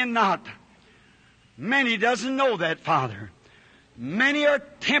they sin not. Many doesn't know that, Father. Many are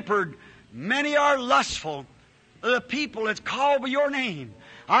tempered. Many are lustful. The people that's called by your name.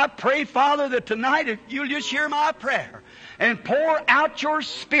 I pray, Father, that tonight if you'll just hear my prayer and pour out your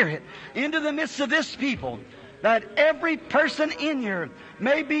Spirit into the midst of this people, that every person in here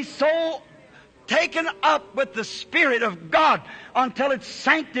may be so taken up with the Spirit of God until it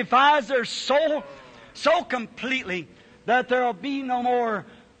sanctifies their soul so completely that there will be no more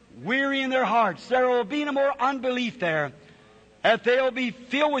weary in their hearts. There will be no more unbelief there. That they'll be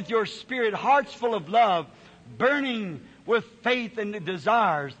filled with your Spirit, hearts full of love, burning with faith and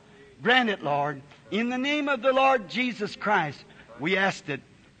desires. Grant it, Lord. In the name of the Lord Jesus Christ, we ask it.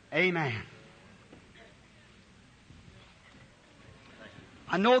 Amen.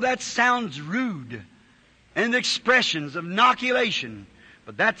 I know that sounds rude in the expressions of inoculation,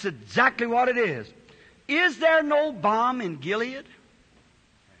 but that's exactly what it is. Is there no balm in Gilead?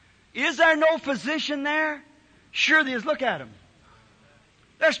 Is there no physician there? Sure there is. Look at him.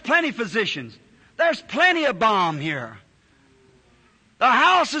 There's plenty of physicians. There's plenty of balm here. The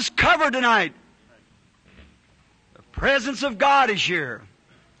house is covered tonight. The presence of God is here.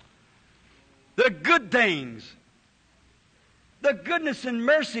 The good things, the goodness and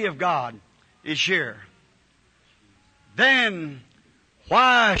mercy of God is here. Then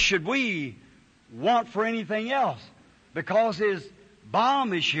why should we want for anything else? Because His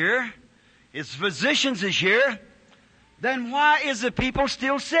balm is here, His physicians is here. Then why is the people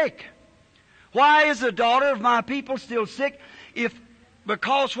still sick? Why is the daughter of my people still sick?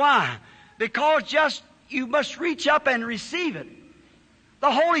 Because why? Because just you must reach up and receive it.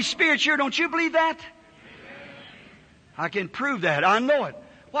 The Holy Spirit's here. Don't you believe that? I can prove that. I know it.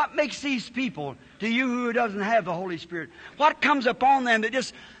 What makes these people, to you who doesn't have the Holy Spirit, what comes upon them that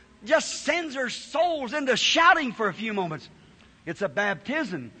just sends their souls into shouting for a few moments? It's a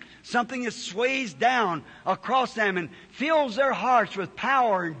baptism. Something that sways down across them and fills their hearts with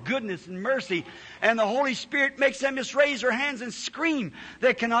power and goodness and mercy. And the Holy Spirit makes them just raise their hands and scream.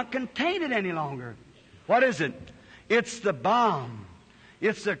 They cannot contain it any longer. What is it? It's the balm.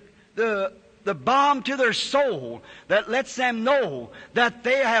 It's the balm to their soul that lets them know that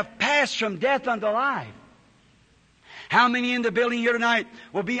they have passed from death unto life. How many in the building here tonight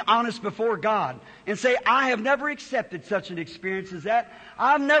will be honest before God and say, I have never accepted such an experience as that.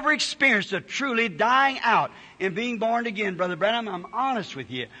 I've never experienced a truly dying out and being born again, Brother Branham. I'm honest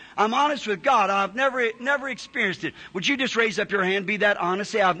with you. I'm honest with God. I've never experienced it. Would you just raise up your hand, be that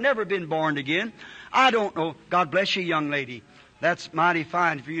honest, say, I've never been born again. I don't know. God bless you, young lady. That's mighty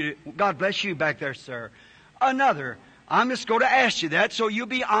fine for you to, God bless you back there, sir. Another, I'm just going to ask you that so you'll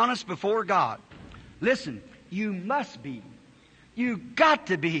be honest before God. Listen. You must be. You got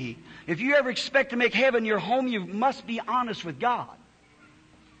to be. If you ever expect to make heaven your home, you must be honest with God.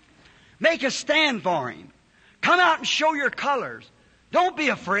 Make a stand for Him. Come out and show your colors. Don't be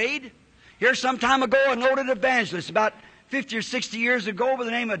afraid. Here some time ago, a noted evangelist, about 50 or 60 years ago, by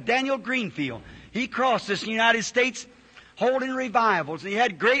the name of Daniel Greenfield. He crossed this in the United States holding revivals. And he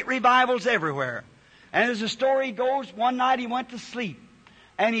had great revivals everywhere. And as the story goes, one night he went to sleep.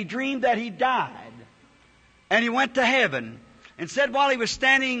 And he dreamed that he died. And he went to heaven and said while he was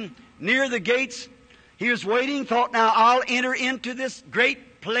standing near the gates, he was waiting, thought, now I'll enter into this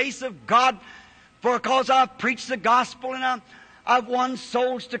great place of God because I've preached the gospel and I've won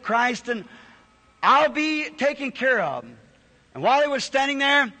souls to Christ and I'll be taken care of. And while he was standing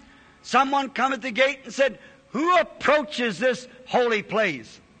there, someone come at the gate and said, who approaches this holy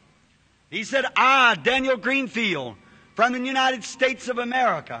place? He said, I, Daniel Greenfield, from the United States of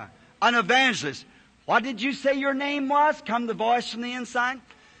America, an evangelist. What did you say your name was? Come the voice from the inside.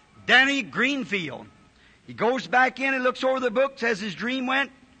 Danny Greenfield. He goes back in and looks over the books as his dream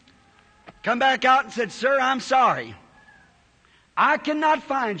went. Come back out and said, sir, I'm sorry. I cannot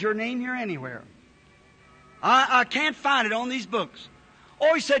find your name here anywhere. I can't find it on these books.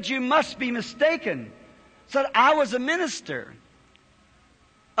 Oh, he said, you must be mistaken. Said, I was a minister,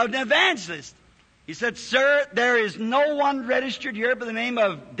 an evangelist. He said, sir, there is no one registered here by the name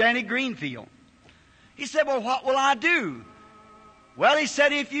of Danny Greenfield. He said, well, what will I do? Well, he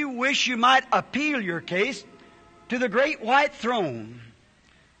said, if you wish, you might appeal your case to the great white throne,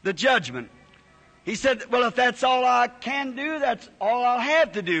 the judgment. He said, well, if that's all I can do, that's all I'll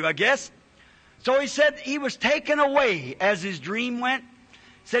have to do, I guess. So he said he was taken away as his dream went.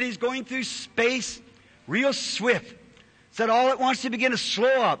 Said he's going through space real swift. Said all at once he began to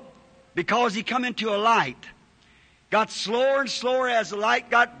slow up because he come into a light. Got slower and slower as the light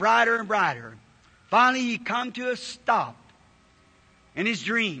got brighter and brighter. Finally he come to a stop in his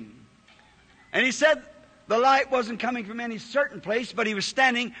dream. And he said the light wasn't coming from any certain place, but he was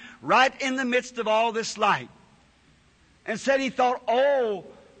standing right in the midst of all this light. And said he thought, oh,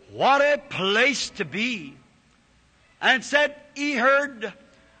 what a place to be. And said he heard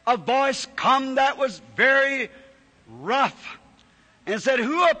a voice come that was very rough. And said,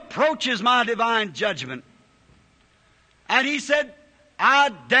 who approaches my divine judgment? And he said,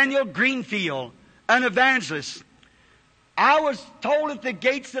 I, Daniel Greenfield, an evangelist. I was told at the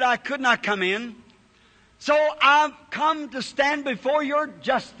gates that I could not come in. So I've come to stand before your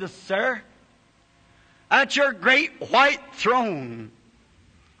justice, sir, at your great white throne.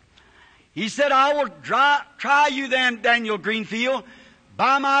 He said, I will try you then, Daniel Greenfield,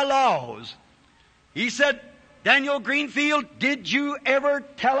 by my laws. He said, Daniel Greenfield, did you ever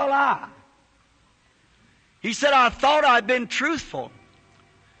tell a lie? He said, I thought I'd been truthful.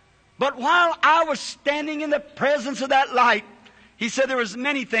 But while I was standing in the presence of that light, he said there was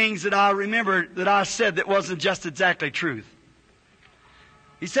many things that I remember that I said that wasn't just exactly truth.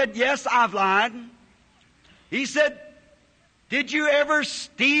 He said, yes, I've lied. He said, did you ever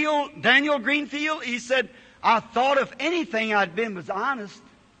steal, Daniel Greenfield? He said, I thought if anything I'd been was honest.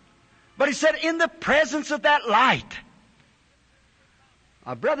 But he said, in the presence of that light.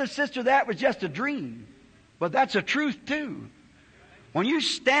 Brother, sister, that was just a dream. But that's a truth too. When you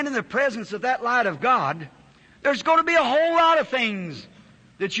stand in the presence of that light of God, there's going to be a whole lot of things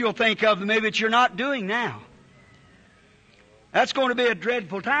that you'll think of maybe that you're not doing now. That's going to be a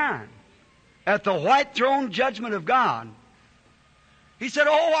dreadful time at the white throne judgment of God. He said,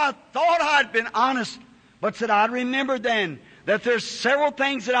 oh, I thought I'd been honest, but said I remembered then that there's several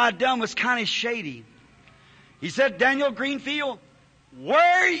things that I'd done was kind of shady. He said, Daniel Greenfield,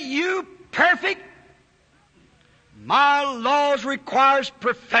 were you perfect? My laws requires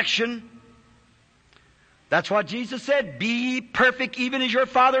perfection. That's what Jesus said. Be ye perfect even as your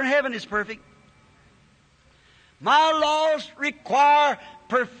Father in heaven is perfect. My laws require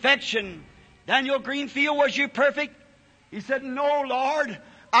perfection. Daniel Greenfield, was you perfect? He said, no, Lord,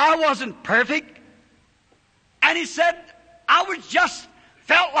 I wasn't perfect. And he said, I was just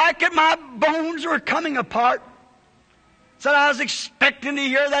felt like it, my bones were coming apart. Said I was expecting to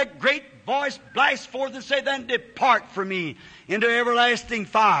hear that great voice blast forth and say, then depart from me into everlasting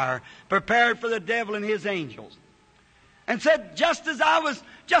fire, prepared for the devil and his angels. And said, just as I was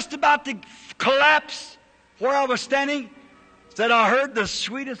just about to collapse where I was standing, said I heard the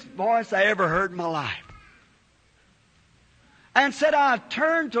sweetest voice I ever heard in my life. And said I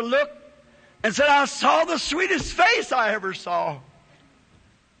turned to look and said I saw the sweetest face I ever saw.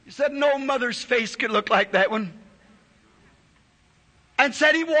 He said no mother's face could look like that one. And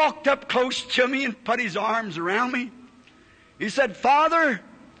said he walked up close to me and put his arms around me. He said, Father,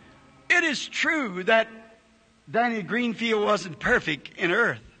 it is true that Danny Greenfield wasn't perfect in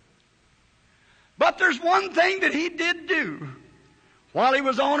earth. But there's one thing that he did do while he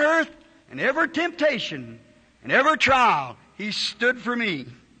was on earth, and every temptation and every trial, he stood for me.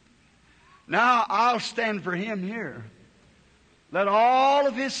 Now I'll stand for him here. Let all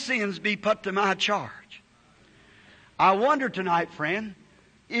of his sins be put to my charge. I wonder tonight, friend,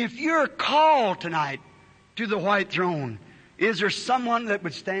 if you're called tonight to the white throne, is there someone that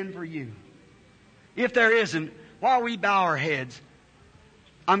would stand for you? If there isn't, while we bow our heads,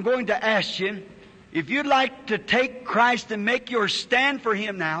 I'm going to ask you, if you'd like to take Christ and make your stand for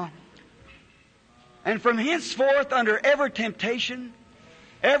Him now, and from henceforth, under every temptation,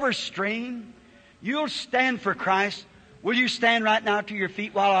 every strain, you'll stand for Christ. Will you stand right now to your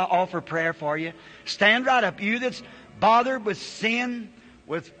feet while I offer prayer for you? Stand right up. You that's bothered with sin,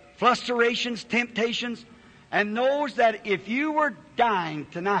 with frustrations, temptations, and knows that if you were dying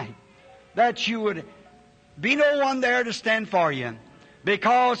tonight, that you would be no one there to stand for you.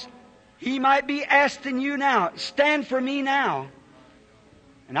 Because He might be asking you now, stand for me now,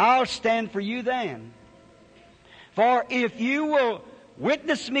 and I'll stand for you then. For if you will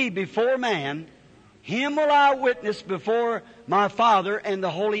witness me before man, Him will I witness before my Father and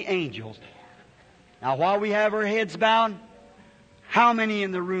the holy angels. Now, while we have our heads bowed, how many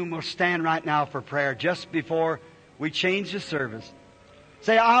in the room will stand right now for prayer just before we change the service?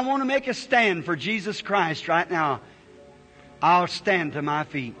 Say, I want to make a stand for Jesus Christ right now. I'll stand to my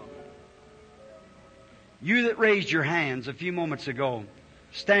feet. You that raised your hands a few moments ago,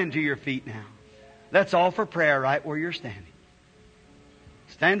 stand to your feet now. Let's offer prayer right where you're standing.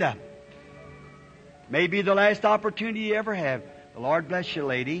 Stand up. May be the last opportunity you ever have. The Lord bless you,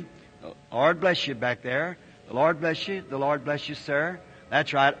 lady. The Lord bless you back there. The Lord bless you. The Lord bless you, sir.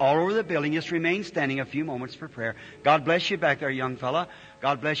 That's right. All over the building. Just remain standing a few moments for prayer. God bless you back there, young fella.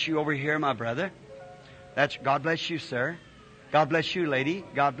 God bless you over here, my brother. God bless you, sir. God bless you, lady.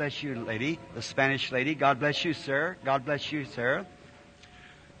 God bless you, lady. The Spanish lady. God bless you, sir. God bless you, sir.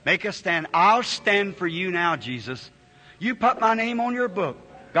 Make a stand. I'll stand for you now, Jesus. You put my name on your book.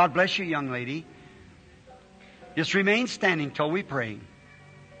 God bless you, young lady. Just remain standing till we pray.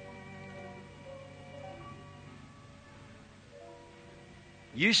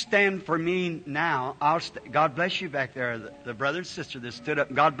 You stand for me now. God bless you back there, the brother and sister that stood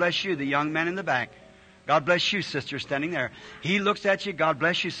up. God bless you, the young man in the back. God bless you, sister, standing there. He looks at you. God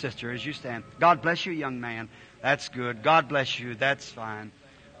bless you, sister, as you stand. God bless you, young man. That's good. God bless you. That's fine.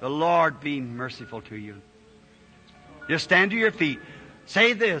 The Lord be merciful to you. Just stand to your feet.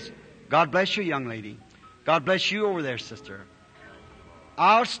 Say this. God bless you, young lady. God bless you over there, sister.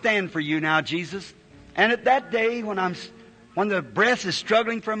 I'll stand for you now, Jesus. And at that day when the breath is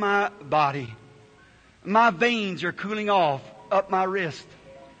struggling from my body, my veins are cooling off up my wrist,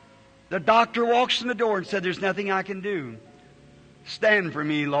 the doctor walks in the door and said, there's nothing I can do. Stand for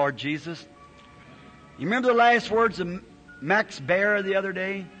me, Lord Jesus. You remember the last words of Max Baer the other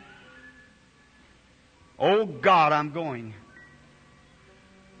day? Oh God, I'm going.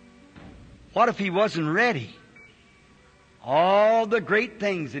 What if he wasn't ready? All the great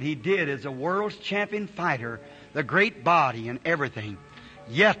things that he did as a world's champion fighter, the great body and everything,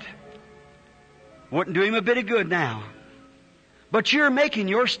 yet wouldn't do him a bit of good now. But you're making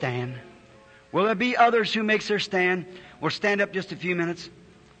your stand. Will there be others who makes their stand? We'll stand up just a few minutes.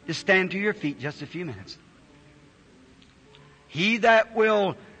 Just stand to your feet just a few minutes. He that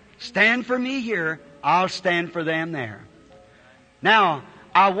will stand for me here, I'll stand for them there. Now,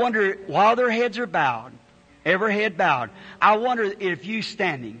 I wonder, while their heads are bowed, every head bowed, I wonder if you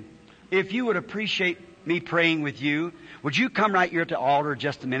standing, if you would appreciate me praying with you, would you come right here at the altar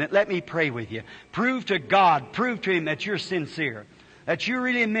just a minute? Let me pray with you. Prove to God, prove to Him that you're sincere, that you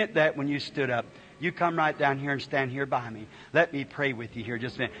really meant that when you stood up. You come right down here and stand here by me. Let me pray with you here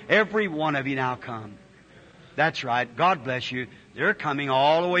just a minute. Every one of you now come. That's right. God bless you. They're coming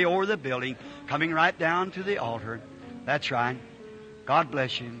all the way over the building, coming right down to the altar. That's right. God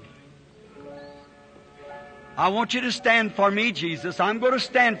bless you. I want you to stand for me, Jesus. I'm going to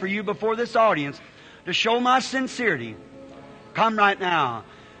stand for you before this audience to show my sincerity. Come right now.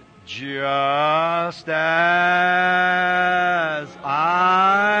 Just as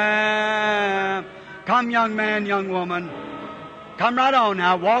I am. Come, young man, young woman. Come right on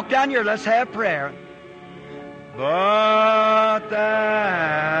now. Walk down here. Let's have prayer. But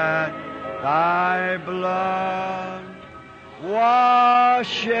that thy blood was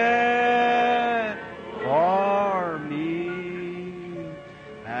shed for me,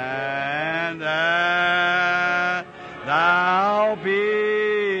 and that thou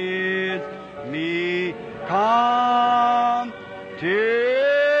bidst me come to,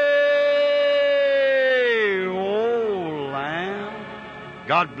 O Lamb.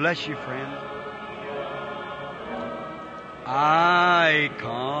 God bless you, friend. I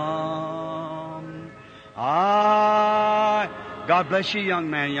come. God bless you, young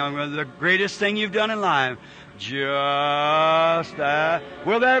man, young woman. The greatest thing you've done in life. Just as.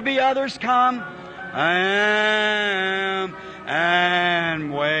 Will there be others come? And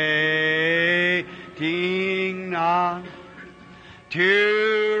waiting not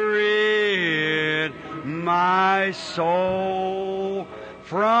to rid my soul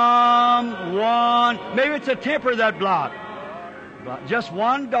from one. Maybe it's a temper that blot. Just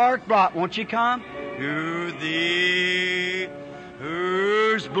one dark blot. Won't you come? To Thee,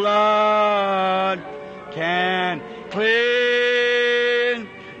 whose blood can cleanse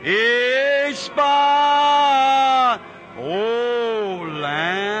each spot, O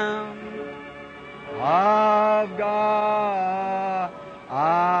Lamb of God,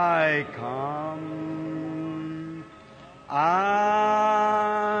 I come.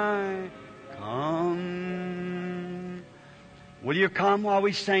 I come. Will you come while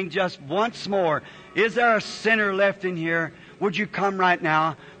we sing just once more? Is there a sinner left in here? Would you come right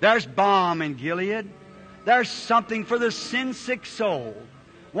now? There's balm in Gilead. There's something for the sin-sick soul.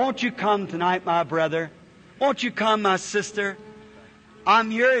 Won't you come tonight, my brother? Won't you come, my sister?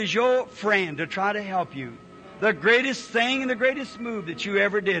 I'm here as your friend to try to help you. The greatest thing and the greatest move that you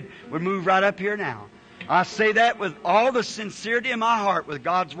ever did would move right up here now. I say that with all the sincerity in my heart, with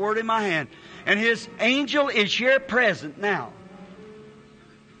God's Word in my hand. And His angel is here present now.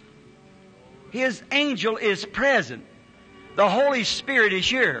 His angel is present. The Holy Spirit is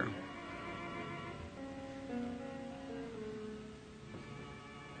here.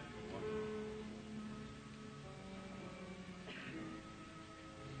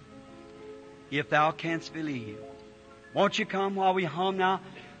 if thou canst believe. Won't you come while we hum now?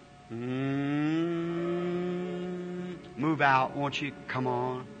 Move out, won't you? Come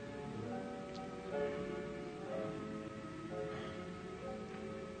on.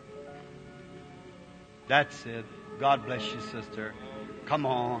 That's it. God bless you, sister. Come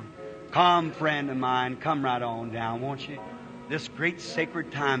on. Come, friend of mine. Come right on down, won't you? This great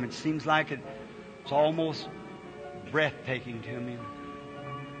sacred time, it seems like it's almost breathtaking to me.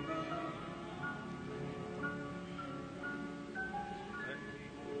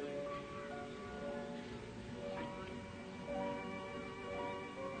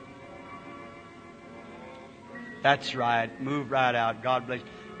 That's right. Move right out. God bless you.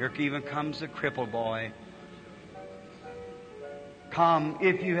 Here even comes the crippled boy. Come,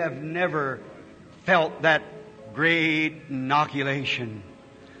 if you have never felt that great inoculation.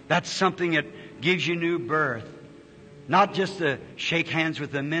 That's something that gives you new birth. Not just to shake hands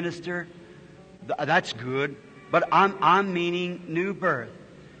with the minister. That's good. But I'm meaning new birth.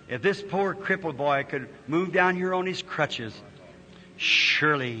 If this poor crippled boy could move down here on his crutches,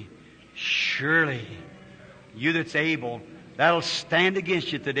 surely, you that's able, that'll stand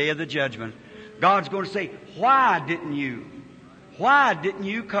against you at the day of the judgment. God's going to say, why didn't you? Why didn't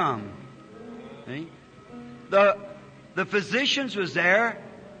you come? See? The physicians was there.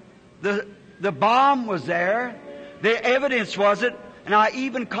 The balm was there. The evidence was it. And I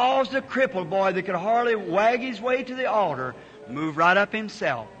even caused the crippled boy that could hardly wag his way to the altar, move right up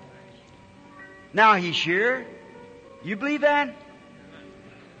himself. Now he's here. You believe that?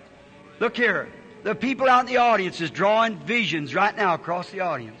 Look here. The people out in the audience is drawing visions right now across the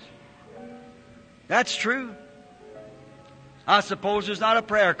audience. That's true. I suppose there's not a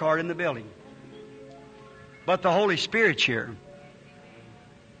prayer card in the building. But the Holy Spirit's here.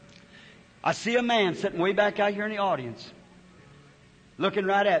 I see a man sitting way back out here in the audience, looking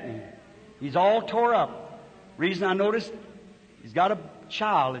right at me. He's all tore up. Reason I noticed, he's got a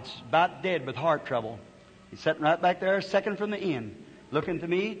child that's about dead with heart trouble. He's sitting right back there, second from the end, looking to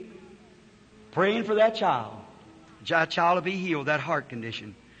me, praying for that child. That child will be healed, that heart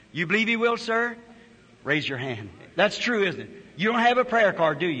condition. You believe he will, sir? Raise your hand. That's true, isn't it? You don't have a prayer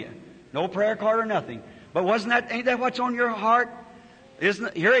card, do you? No prayer card or nothing. But ain't that what's on your heart? Isn't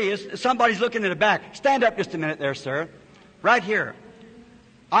it? Here he is. Somebody's looking in the back. Stand up just a minute there, sir. Right here.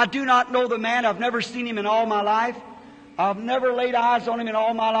 I do not know the man. I've never seen him in all my life. I've never laid eyes on him in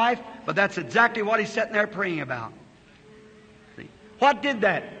all my life. But that's exactly what he's sitting there praying about. See? What did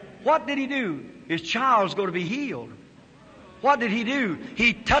that? What did he do? His child's going to be healed. What did he do?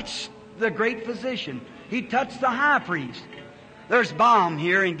 He touched the great physician. He touched the high priest. There's balm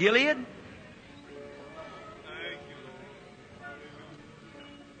here in Gilead.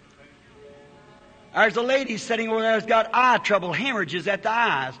 There's a lady sitting over there who's got eye trouble, hemorrhages at the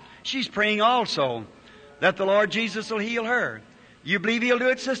eyes. She's praying also that the Lord Jesus will heal her. You believe He'll do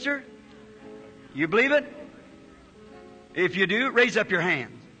it, sister? You believe it? If you do, raise up your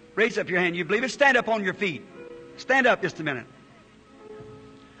hand. Raise up your hand. You believe it? Stand up on your feet. Stand up just a minute.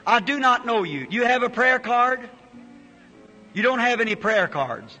 I do not know you. You have a prayer card? You don't have any prayer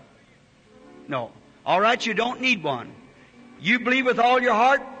cards? No. All right, you don't need one. You believe with all your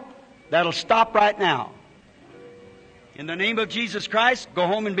heart? That'll stop right now. In the name of Jesus Christ, go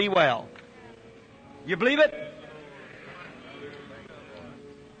home and be well. You believe it?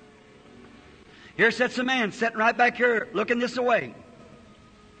 Here sits a man sitting right back here looking this way.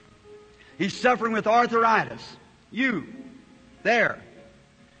 He's suffering with arthritis. You, there.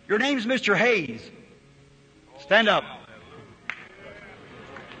 Your name's Mr. Hayes. Stand up.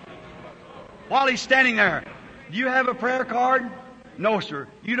 While he's standing there, do you have a prayer card? No, sir.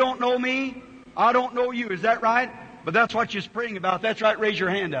 You don't know me? I don't know you. Is that right? But that's what you're praying about. That's right. Raise your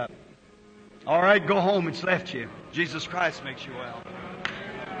hand up. All right, go home. It's left you. Jesus Christ makes you well.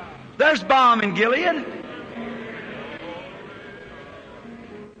 There's Balm in Gilead.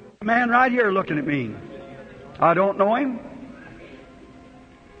 A man right here looking at me. I don't know him.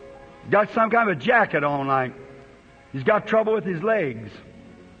 Got some kind of a jacket on, like he's got trouble with his legs.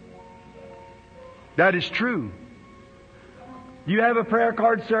 That is true. Do you have a prayer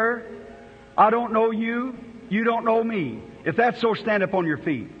card, sir? I don't know you. You don't know me. If that's so, stand up on your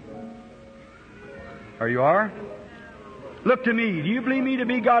feet. There you are. Look to me. Do you believe me to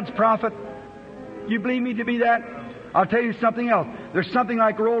be God's prophet? You believe me to be that? I'll tell you something else. There's something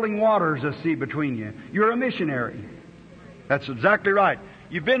like rolling waters I see between you. You're a missionary. That's exactly right.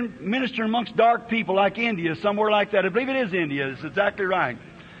 You've been ministering amongst dark people like India, somewhere like that. I believe it is India. It's exactly right.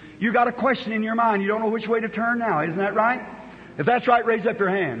 You got a question in your mind. You don't know which way to turn now. Isn't that right? If that's right, raise up your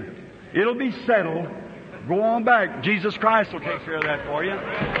hand. It'll be settled. Go on back. Jesus Christ will take care of that for you.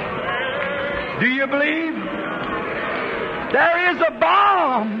 Do you believe? There is a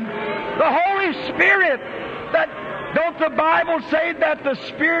balm, the Holy Spirit, that don't the Bible say that the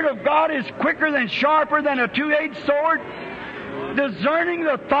Spirit of God is quicker than sharper than a two-edged sword, discerning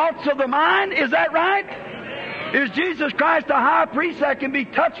the thoughts of the mind? Is that right? Is Jesus Christ a high priest that can be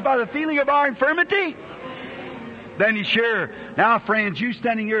touched by the feeling of our infirmity? Then He's sure. Now, friends, you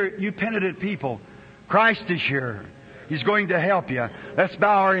standing here, you penitent people, Christ is here. He's going to help you. Let's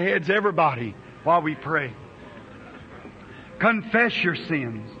bow our heads, everybody, while we pray. Confess your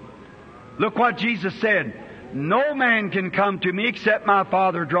sins. Look what Jesus said. No man can come to me except my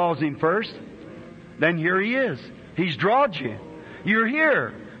Father draws him first. Then here He is. He's drawed you. You're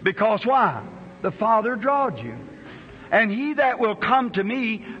here. Because why? The Father drawed you. And he that will come to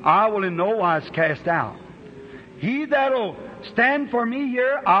me, I will in no wise cast out. He that will stand for me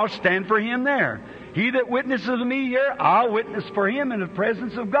here, I'll stand for him there. He that witnesses me here, I'll witness for him in the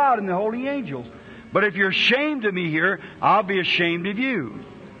presence of God and the holy angels. But if you're ashamed of me here, I'll be ashamed of you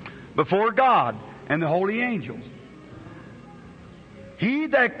before God and the holy angels. He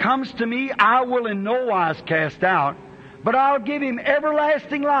that comes to me, I will in no wise cast out, but I'll give him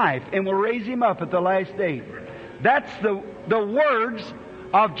everlasting life and will raise him up at the last day. That's the words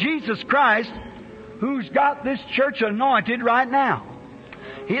of Jesus Christ, who's got this church anointed right now.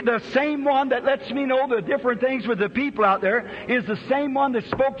 The same one that lets me know the different things with the people out there is the same one that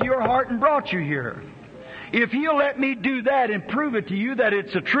spoke to your heart and brought you here. If He'll let me do that and prove it to you that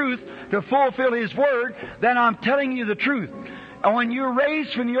it's the truth to fulfill His Word, then I'm telling you the truth. And when you're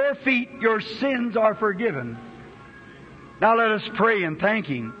raised from your feet, your sins are forgiven. Now let us pray and thank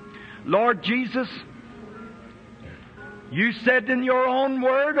Him. Lord Jesus, You said in Your own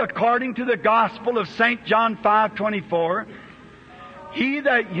Word, according to the Gospel of St. John 5:24, He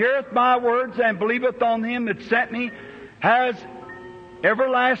that heareth my words and believeth on Him that sent me has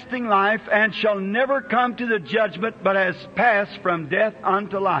everlasting life and shall never come to the judgment, but has passed from death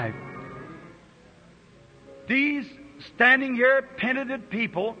unto life. These standing here penitent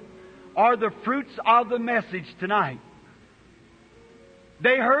people are the fruits of the message tonight.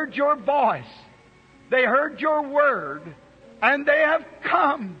 They heard Your voice. They heard Your word. And they have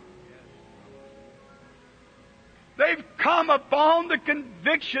come. They've come upon the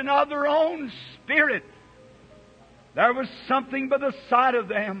conviction of their own spirit. There was something by the side of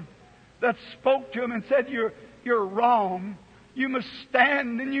them that spoke to them and said, You're wrong. You must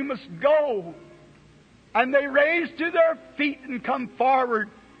stand and you must go. And they raised to their feet and come forward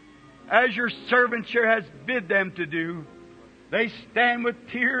as Your servant here has bid them to do. They stand with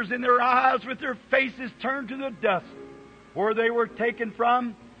tears in their eyes, with their faces turned to the dust where they were taken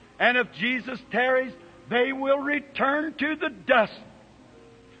from. And if Jesus tarries, they will return to the dust.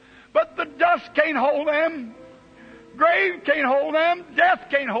 But the dust can't hold them. Grave can't hold them. Death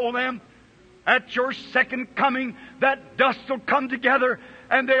can't hold them. At Your second coming, that dust will come together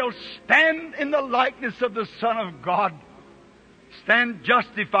and they'll stand in the likeness of the Son of God. Stand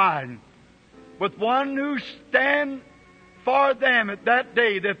justified with one who stand for them at that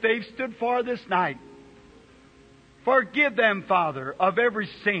day that they've stood for this night. Forgive them, Father, of every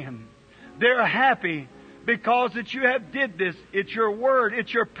sin. They're happy because that You have did this. It's Your word.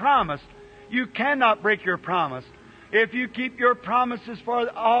 It's Your promise. You cannot break Your promise. If You keep Your promises for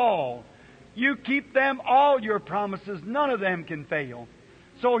all, You keep them all Your promises. None of them can fail.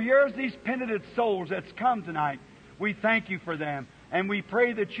 So here's these penitent souls that's come tonight. We thank You for them. And we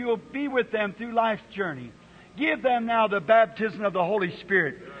pray that You'll be with them through life's journey. Give them now the baptism of the Holy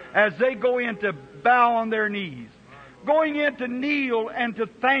Spirit as they go in to bow on their knees, going in to kneel and to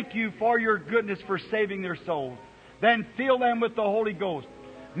thank You for Your goodness for saving their souls. Then fill them with the Holy Ghost.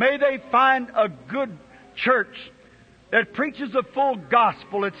 May they find a good church that preaches a full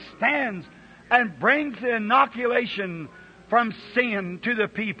gospel, that stands and brings the inoculation from sin to the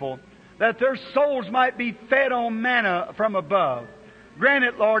people, that their souls might be fed on manna from above. Grant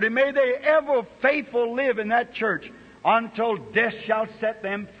it, Lord, and may they ever faithful live in that church until death shall set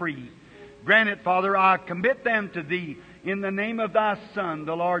them free. Grant it, Father. I commit them to Thee in the name of Thy Son,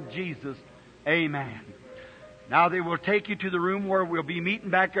 the Lord Jesus. Amen. Now they will take you to the room where we'll be meeting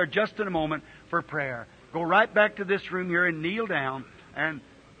back there just in a moment for prayer. Go right back to this room here and kneel down, and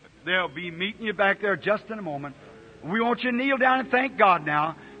they'll be meeting you back there just in a moment. We want you to kneel down and thank God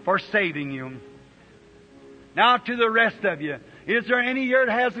now for saving you. Now to the rest of you, is there any here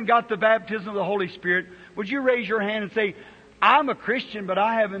that hasn't got the baptism of the Holy Spirit? Would you raise your hand and say, I'm a Christian, but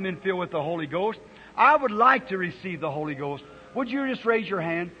I haven't been filled with the Holy Ghost. I would like to receive the Holy Ghost. Would you just raise your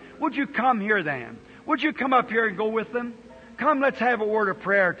hand? Would you come here then? Would you come up here and go with them? Come, let's have a word of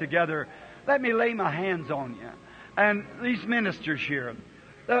prayer together. Let me lay my hands on you. And these ministers here,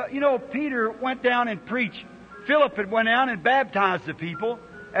 Peter went down and preached. Philip had went down and baptized the people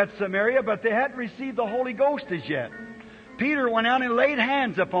at Samaria, but they hadn't received the Holy Ghost as yet. Peter went out and laid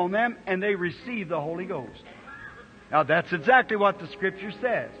hands upon them, and they received the Holy Ghost. Now, that's exactly what the Scripture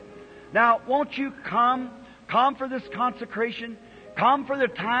says. Now, won't you come for this consecration? Come for the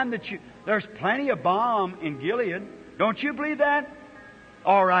time that there's plenty of balm in Gilead. Don't you believe that?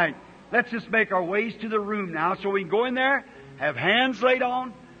 All right. Let's just make our ways to the room now so we can go in there, have hands laid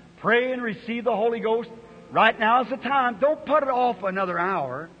on, pray and receive the Holy Ghost. Right now is the time. Don't put it off another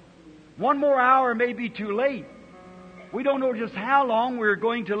hour. One more hour may be too late. We don't know just how long we're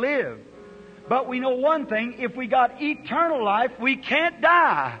going to live. But we know one thing. If we got eternal life, we can't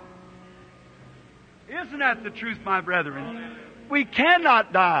die. Isn't that the truth, my brethren? We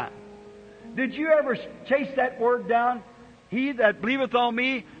cannot die. Did you ever chase that word down? He that believeth on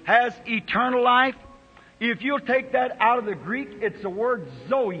me has eternal life. If you'll take that out of the Greek, it's the word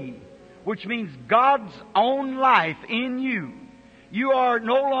Zoe, which means God's own life in you. You are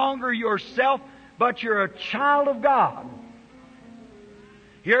no longer yourself, but you're a child of God.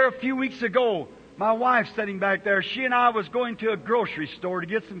 Here a few weeks ago, my wife sitting back there, she and I was going to a grocery store to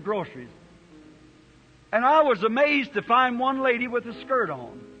get some groceries. And I was amazed to find one lady with a skirt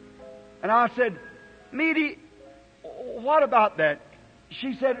on. And I said, Meady, what about that?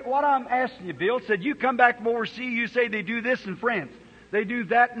 She said, what I'm asking you, Bill, said, you come back from overseas, you say they do this in France. They do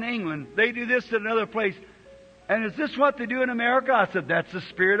that in England. They do this in another place. And is this what they do in America? I said, that's the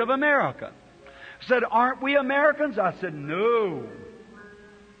spirit of America. Said, aren't we Americans? I said, no.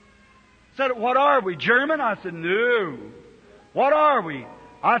 Said, what are we, German? I said, no. What are we?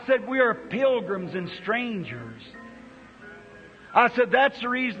 I said, we are pilgrims and strangers. I said, that's the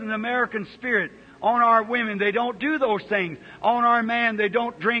reason the American spirit on our women, they don't do those things. On our man, they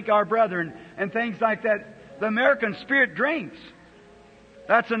don't drink our brethren and things like that. The American spirit drinks.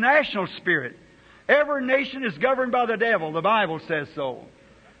 That's a national spirit. Every nation is governed by the devil. The Bible says so.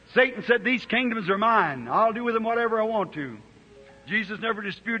 Satan said, these kingdoms are mine. I'll do with them whatever I want to. Jesus never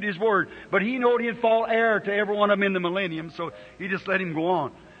disputed His word, but He knew He'd fall heir to every one of them in the millennium, so He just let him go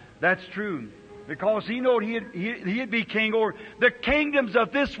on. That's true. Because He knew he'd be king over the kingdoms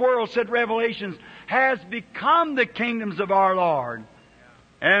of this world, said Revelations, has become the kingdoms of our Lord.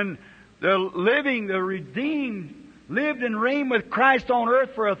 And the redeemed, lived and reigned with Christ on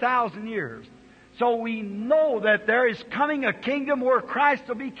earth for 1,000 years. So we know that there is coming a kingdom where Christ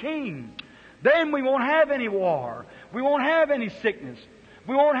will be king. Then we won't have any war. We won't have any sickness.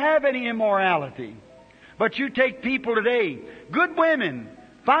 We won't have any immorality. But you take people today, good women,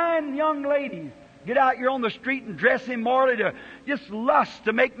 fine young ladies, get out here on the street and dress immorally to just lust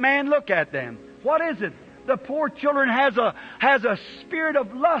to make man look at them. What is it? The poor children has a spirit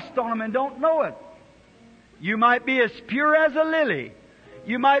of lust on them and don't know it. You might be as pure as a lily.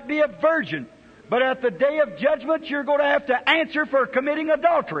 You might be a virgin. But at the day of judgment, you're going to have to answer for committing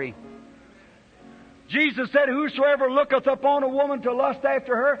adultery. Jesus said, whosoever looketh upon a woman to lust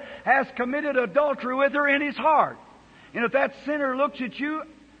after her has committed adultery with her in his heart. And if that sinner looks at you,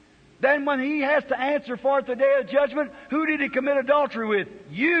 then when he has to answer for it the day of judgment, who did he commit adultery with?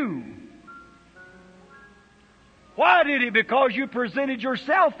 You. Why did he? Because you presented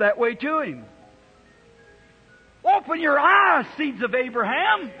yourself that way to him. Open your eyes, seeds of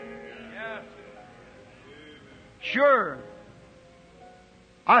Abraham. Sure.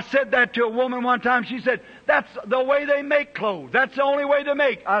 I said that to a woman one time. She said, that's the way they make clothes. That's the only way to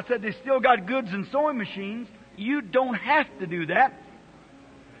make. I said, they still got goods and sewing machines. You don't have to do that.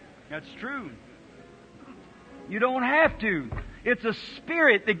 That's true. You don't have to. It's a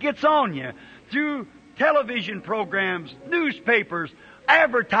spirit that gets on you through television programs, newspapers,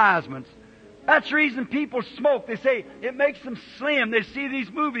 advertisements. That's the reason people smoke. They say it makes them slim. They see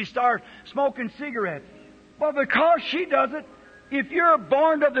these movie stars smoking cigarettes. Well, because she does it, if you're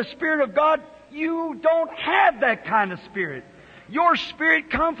born of the Spirit of God, you don't have that kind of spirit. Your spirit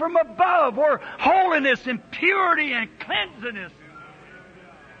comes from above, where holiness and purity and cleanliness.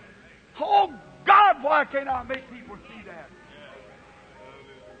 Oh, God, why can't I make people see that?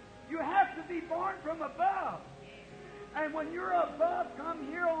 You have to be born from above. And when you're above, come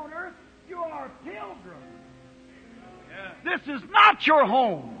here on earth, you are a pilgrim. Yeah. This is not your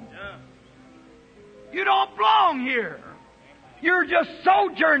home. Yeah. You don't belong here. You're just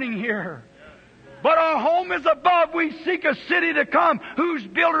sojourning here. But our home is above. We seek a city to come whose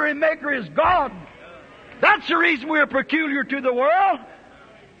builder and maker is God. That's the reason we are peculiar to the world.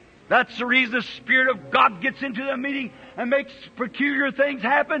 That's the reason the Spirit of God gets into the meeting and makes peculiar things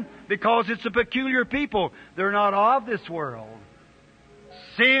happen, because it's a peculiar people. They're not of this world.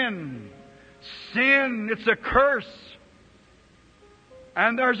 Sin, it's a curse.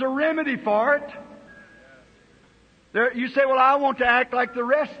 And there's a remedy for it. You say, well, I want to act like the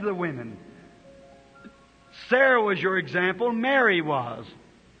rest of the women. Sarah was your example. Mary was.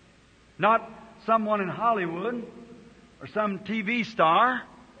 Not someone in Hollywood or some TV star.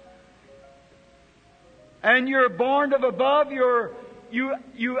 And you're born of above. You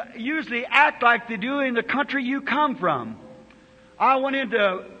usually act like they do in the country you come from. I went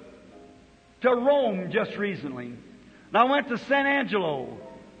into Rome just recently. And I went to San Angelo,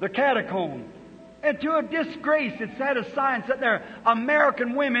 the catacomb. And to a disgrace, it had a sign sitting there,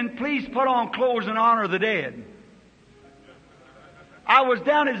 American women, please put on clothes in honor of the dead. I was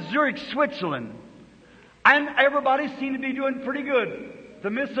down in Zurich, Switzerland. And everybody seemed to be doing pretty good. The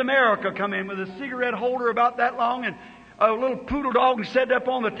Miss America come in with a cigarette holder about that long and a little poodle dog and set up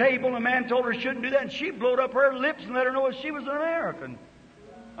on the table. And the man told her she shouldn't do that. And she blowed up her lips and let her know that she was an American.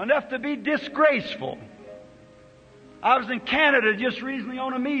 Enough to be disgraceful. I was in Canada just recently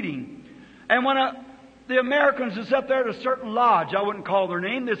on a meeting. And when the Americans is up there at a certain lodge, I wouldn't call their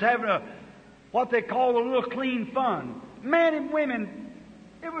name, they're having what they call a little clean fun. Men and women,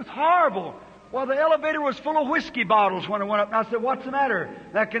 it was horrible. Well, the elevator was full of whiskey bottles when I went up. And I said, what's the matter?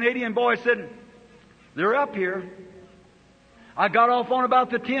 That Canadian boy said, they're up here. I got off on about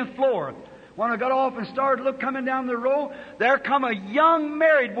the 10th floor. When I got off and started coming down the row, there come a young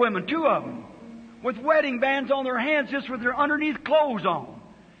married woman, 2 of them, with wedding bands on their hands just with their underneath clothes on.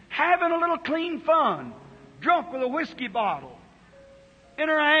 Having a little clean fun. Drunk with a whiskey bottle in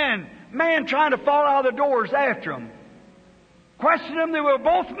her hand. Man trying to fall out of the doors after them. Questioned them, they were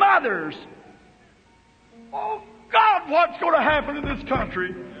both mothers. Oh God, what's going to happen in this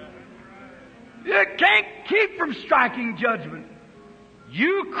country? You can't keep from striking judgment.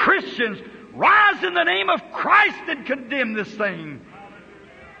 You Christians, rise in the name of Christ and condemn this thing.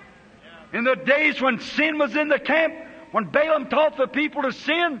 In the days when sin was in the camp, when Balaam taught the people to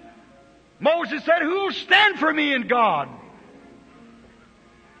sin, Moses said, who will stand for me in God?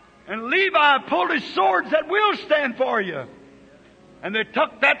 And Levi pulled his sword and said, we'll stand for you. And they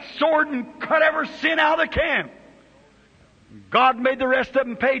took that sword and cut every sin out of the camp. God made the rest of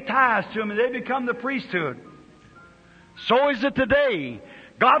them pay tithes to them, and they become the priesthood. So is it today.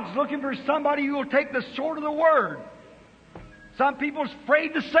 God's looking for somebody who will take the sword of the Word. Some people's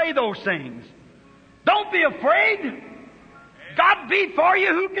afraid to say those things. Don't be afraid. God be for you,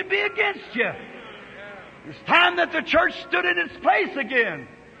 who can be against you? It's time that the church stood in its place again.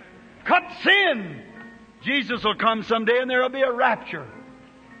 Cut sin. Jesus will come someday and there will be a rapture.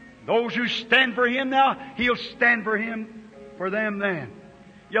 Those who stand for Him now, He'll stand for them then.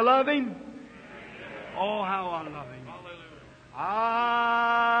 You love Him? Oh, how I love Him. I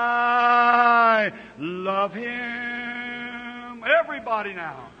love Him. Everybody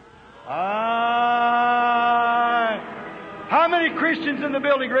now. How many Christians in the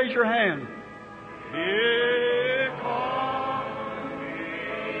building? Raise your hand.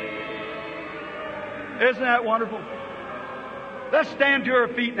 Isn't that wonderful? Let's stand to our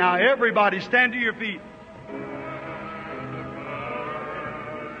feet now. Everybody stand to your feet.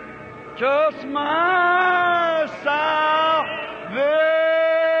 Just my salvation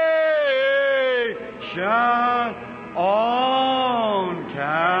on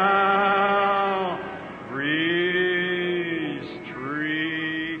Calvary's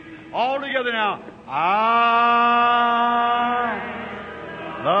tree. All together now. I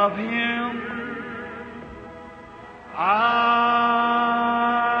love Him. I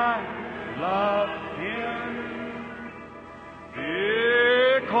love Him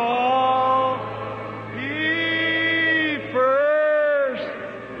because He first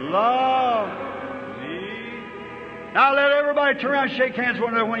loved me. Now let everybody turn around and shake hands with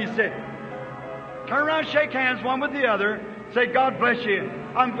one another when you sit. Turn around and shake hands one with the other. Say, God bless you.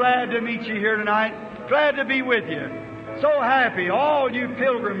 I'm glad to meet you here tonight. Glad to be with you. So happy. All you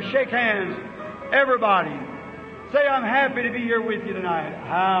pilgrims, shake hands. Everybody. Say, I'm happy to be here with you tonight.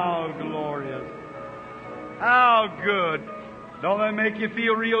 How glorious. How good. Don't that make you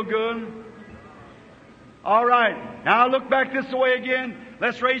feel real good? All right. Now look back this way again.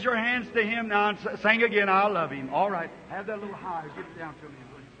 Let's raise our hands to Him now and sing again, I love Him. All right. Have that little high. Get it down to me.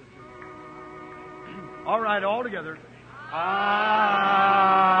 All right, all together. I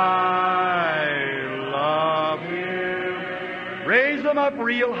love Him. Raise them up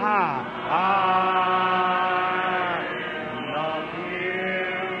real high. I love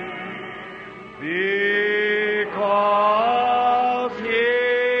Him because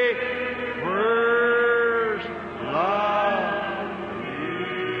He first loved me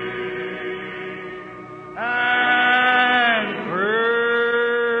and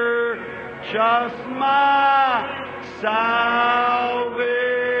purchased my salvation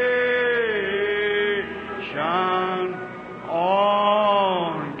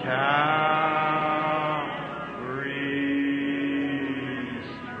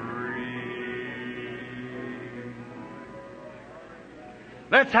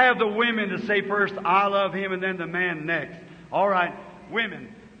Let's have the women to say first, I love Him, and then the man next. All right,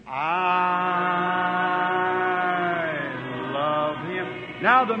 women. I love Him.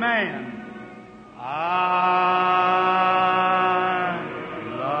 Now the man. I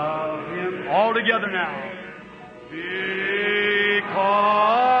love Him. All together now. Because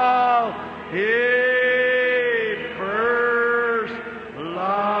He first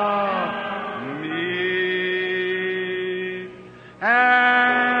loved me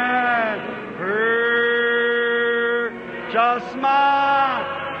and purchased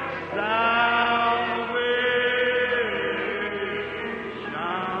my salvation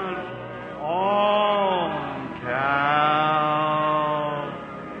on Calvary's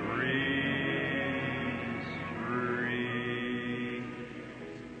tree.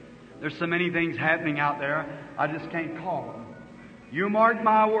 There's so many things happening out there, I just can't call them. You mark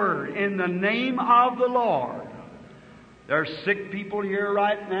my word, in the name of the Lord. There's sick people here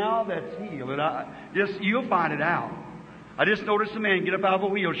right now that's healed. And you'll find it out. I just noticed a man get up out of a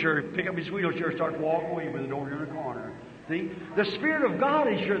wheelchair, pick up his wheelchair, start to walk away with it over in the corner. See? The Spirit of God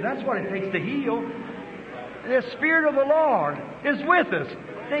is here. That's what it takes to heal. The Spirit of the Lord is with us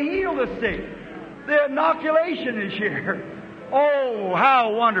to heal the sick. The inoculation is here. Oh,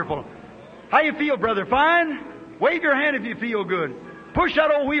 how wonderful. How you feel, brother? Fine? Wave your hand if you feel good. Push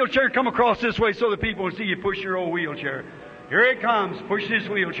that old wheelchair, come across this way so the people will see you push your old wheelchair. Here it comes. Push this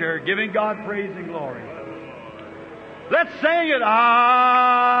wheelchair, giving God praise and glory. Let's sing it.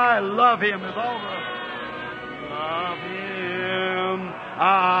 I love Him with all the love Him.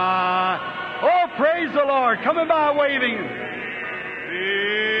 Oh, praise the Lord. Coming by waving.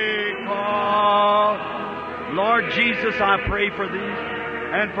 Because, Lord Jesus, I pray for these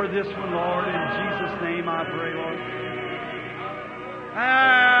and for this one, Lord. In Jesus' name I pray, Lord.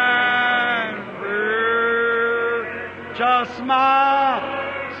 And purchase my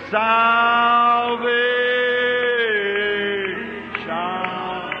salvation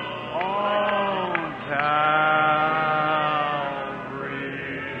on Calvary.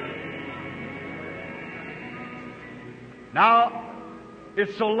 Now,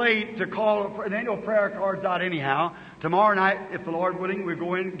 it's so late to call. There ain't no prayer cards out anyhow. Tomorrow night, if the Lord willing, we'll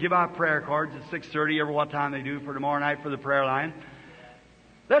go in and give out prayer cards at 6:30, every what time they do for tomorrow night for the prayer line.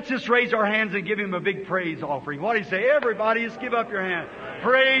 Let's just raise our hands and give Him a big praise offering. What do you say? Everybody, just give up your hand.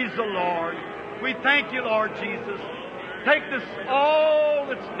 Praise the Lord. We thank you, Lord Jesus. Take this, all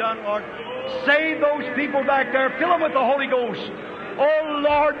that's done, Lord. Save those people back there. Fill them with the Holy Ghost. Oh,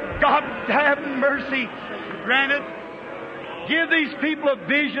 Lord God, have mercy. Grant it. Give these people a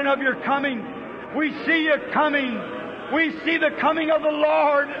vision of your coming. We see you coming. We see the coming of the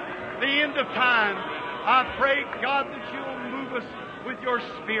Lord, the end of time. I pray, God, that you will move us with your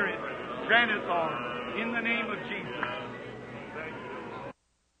Spirit. Grant it, Lord, in the name of Jesus.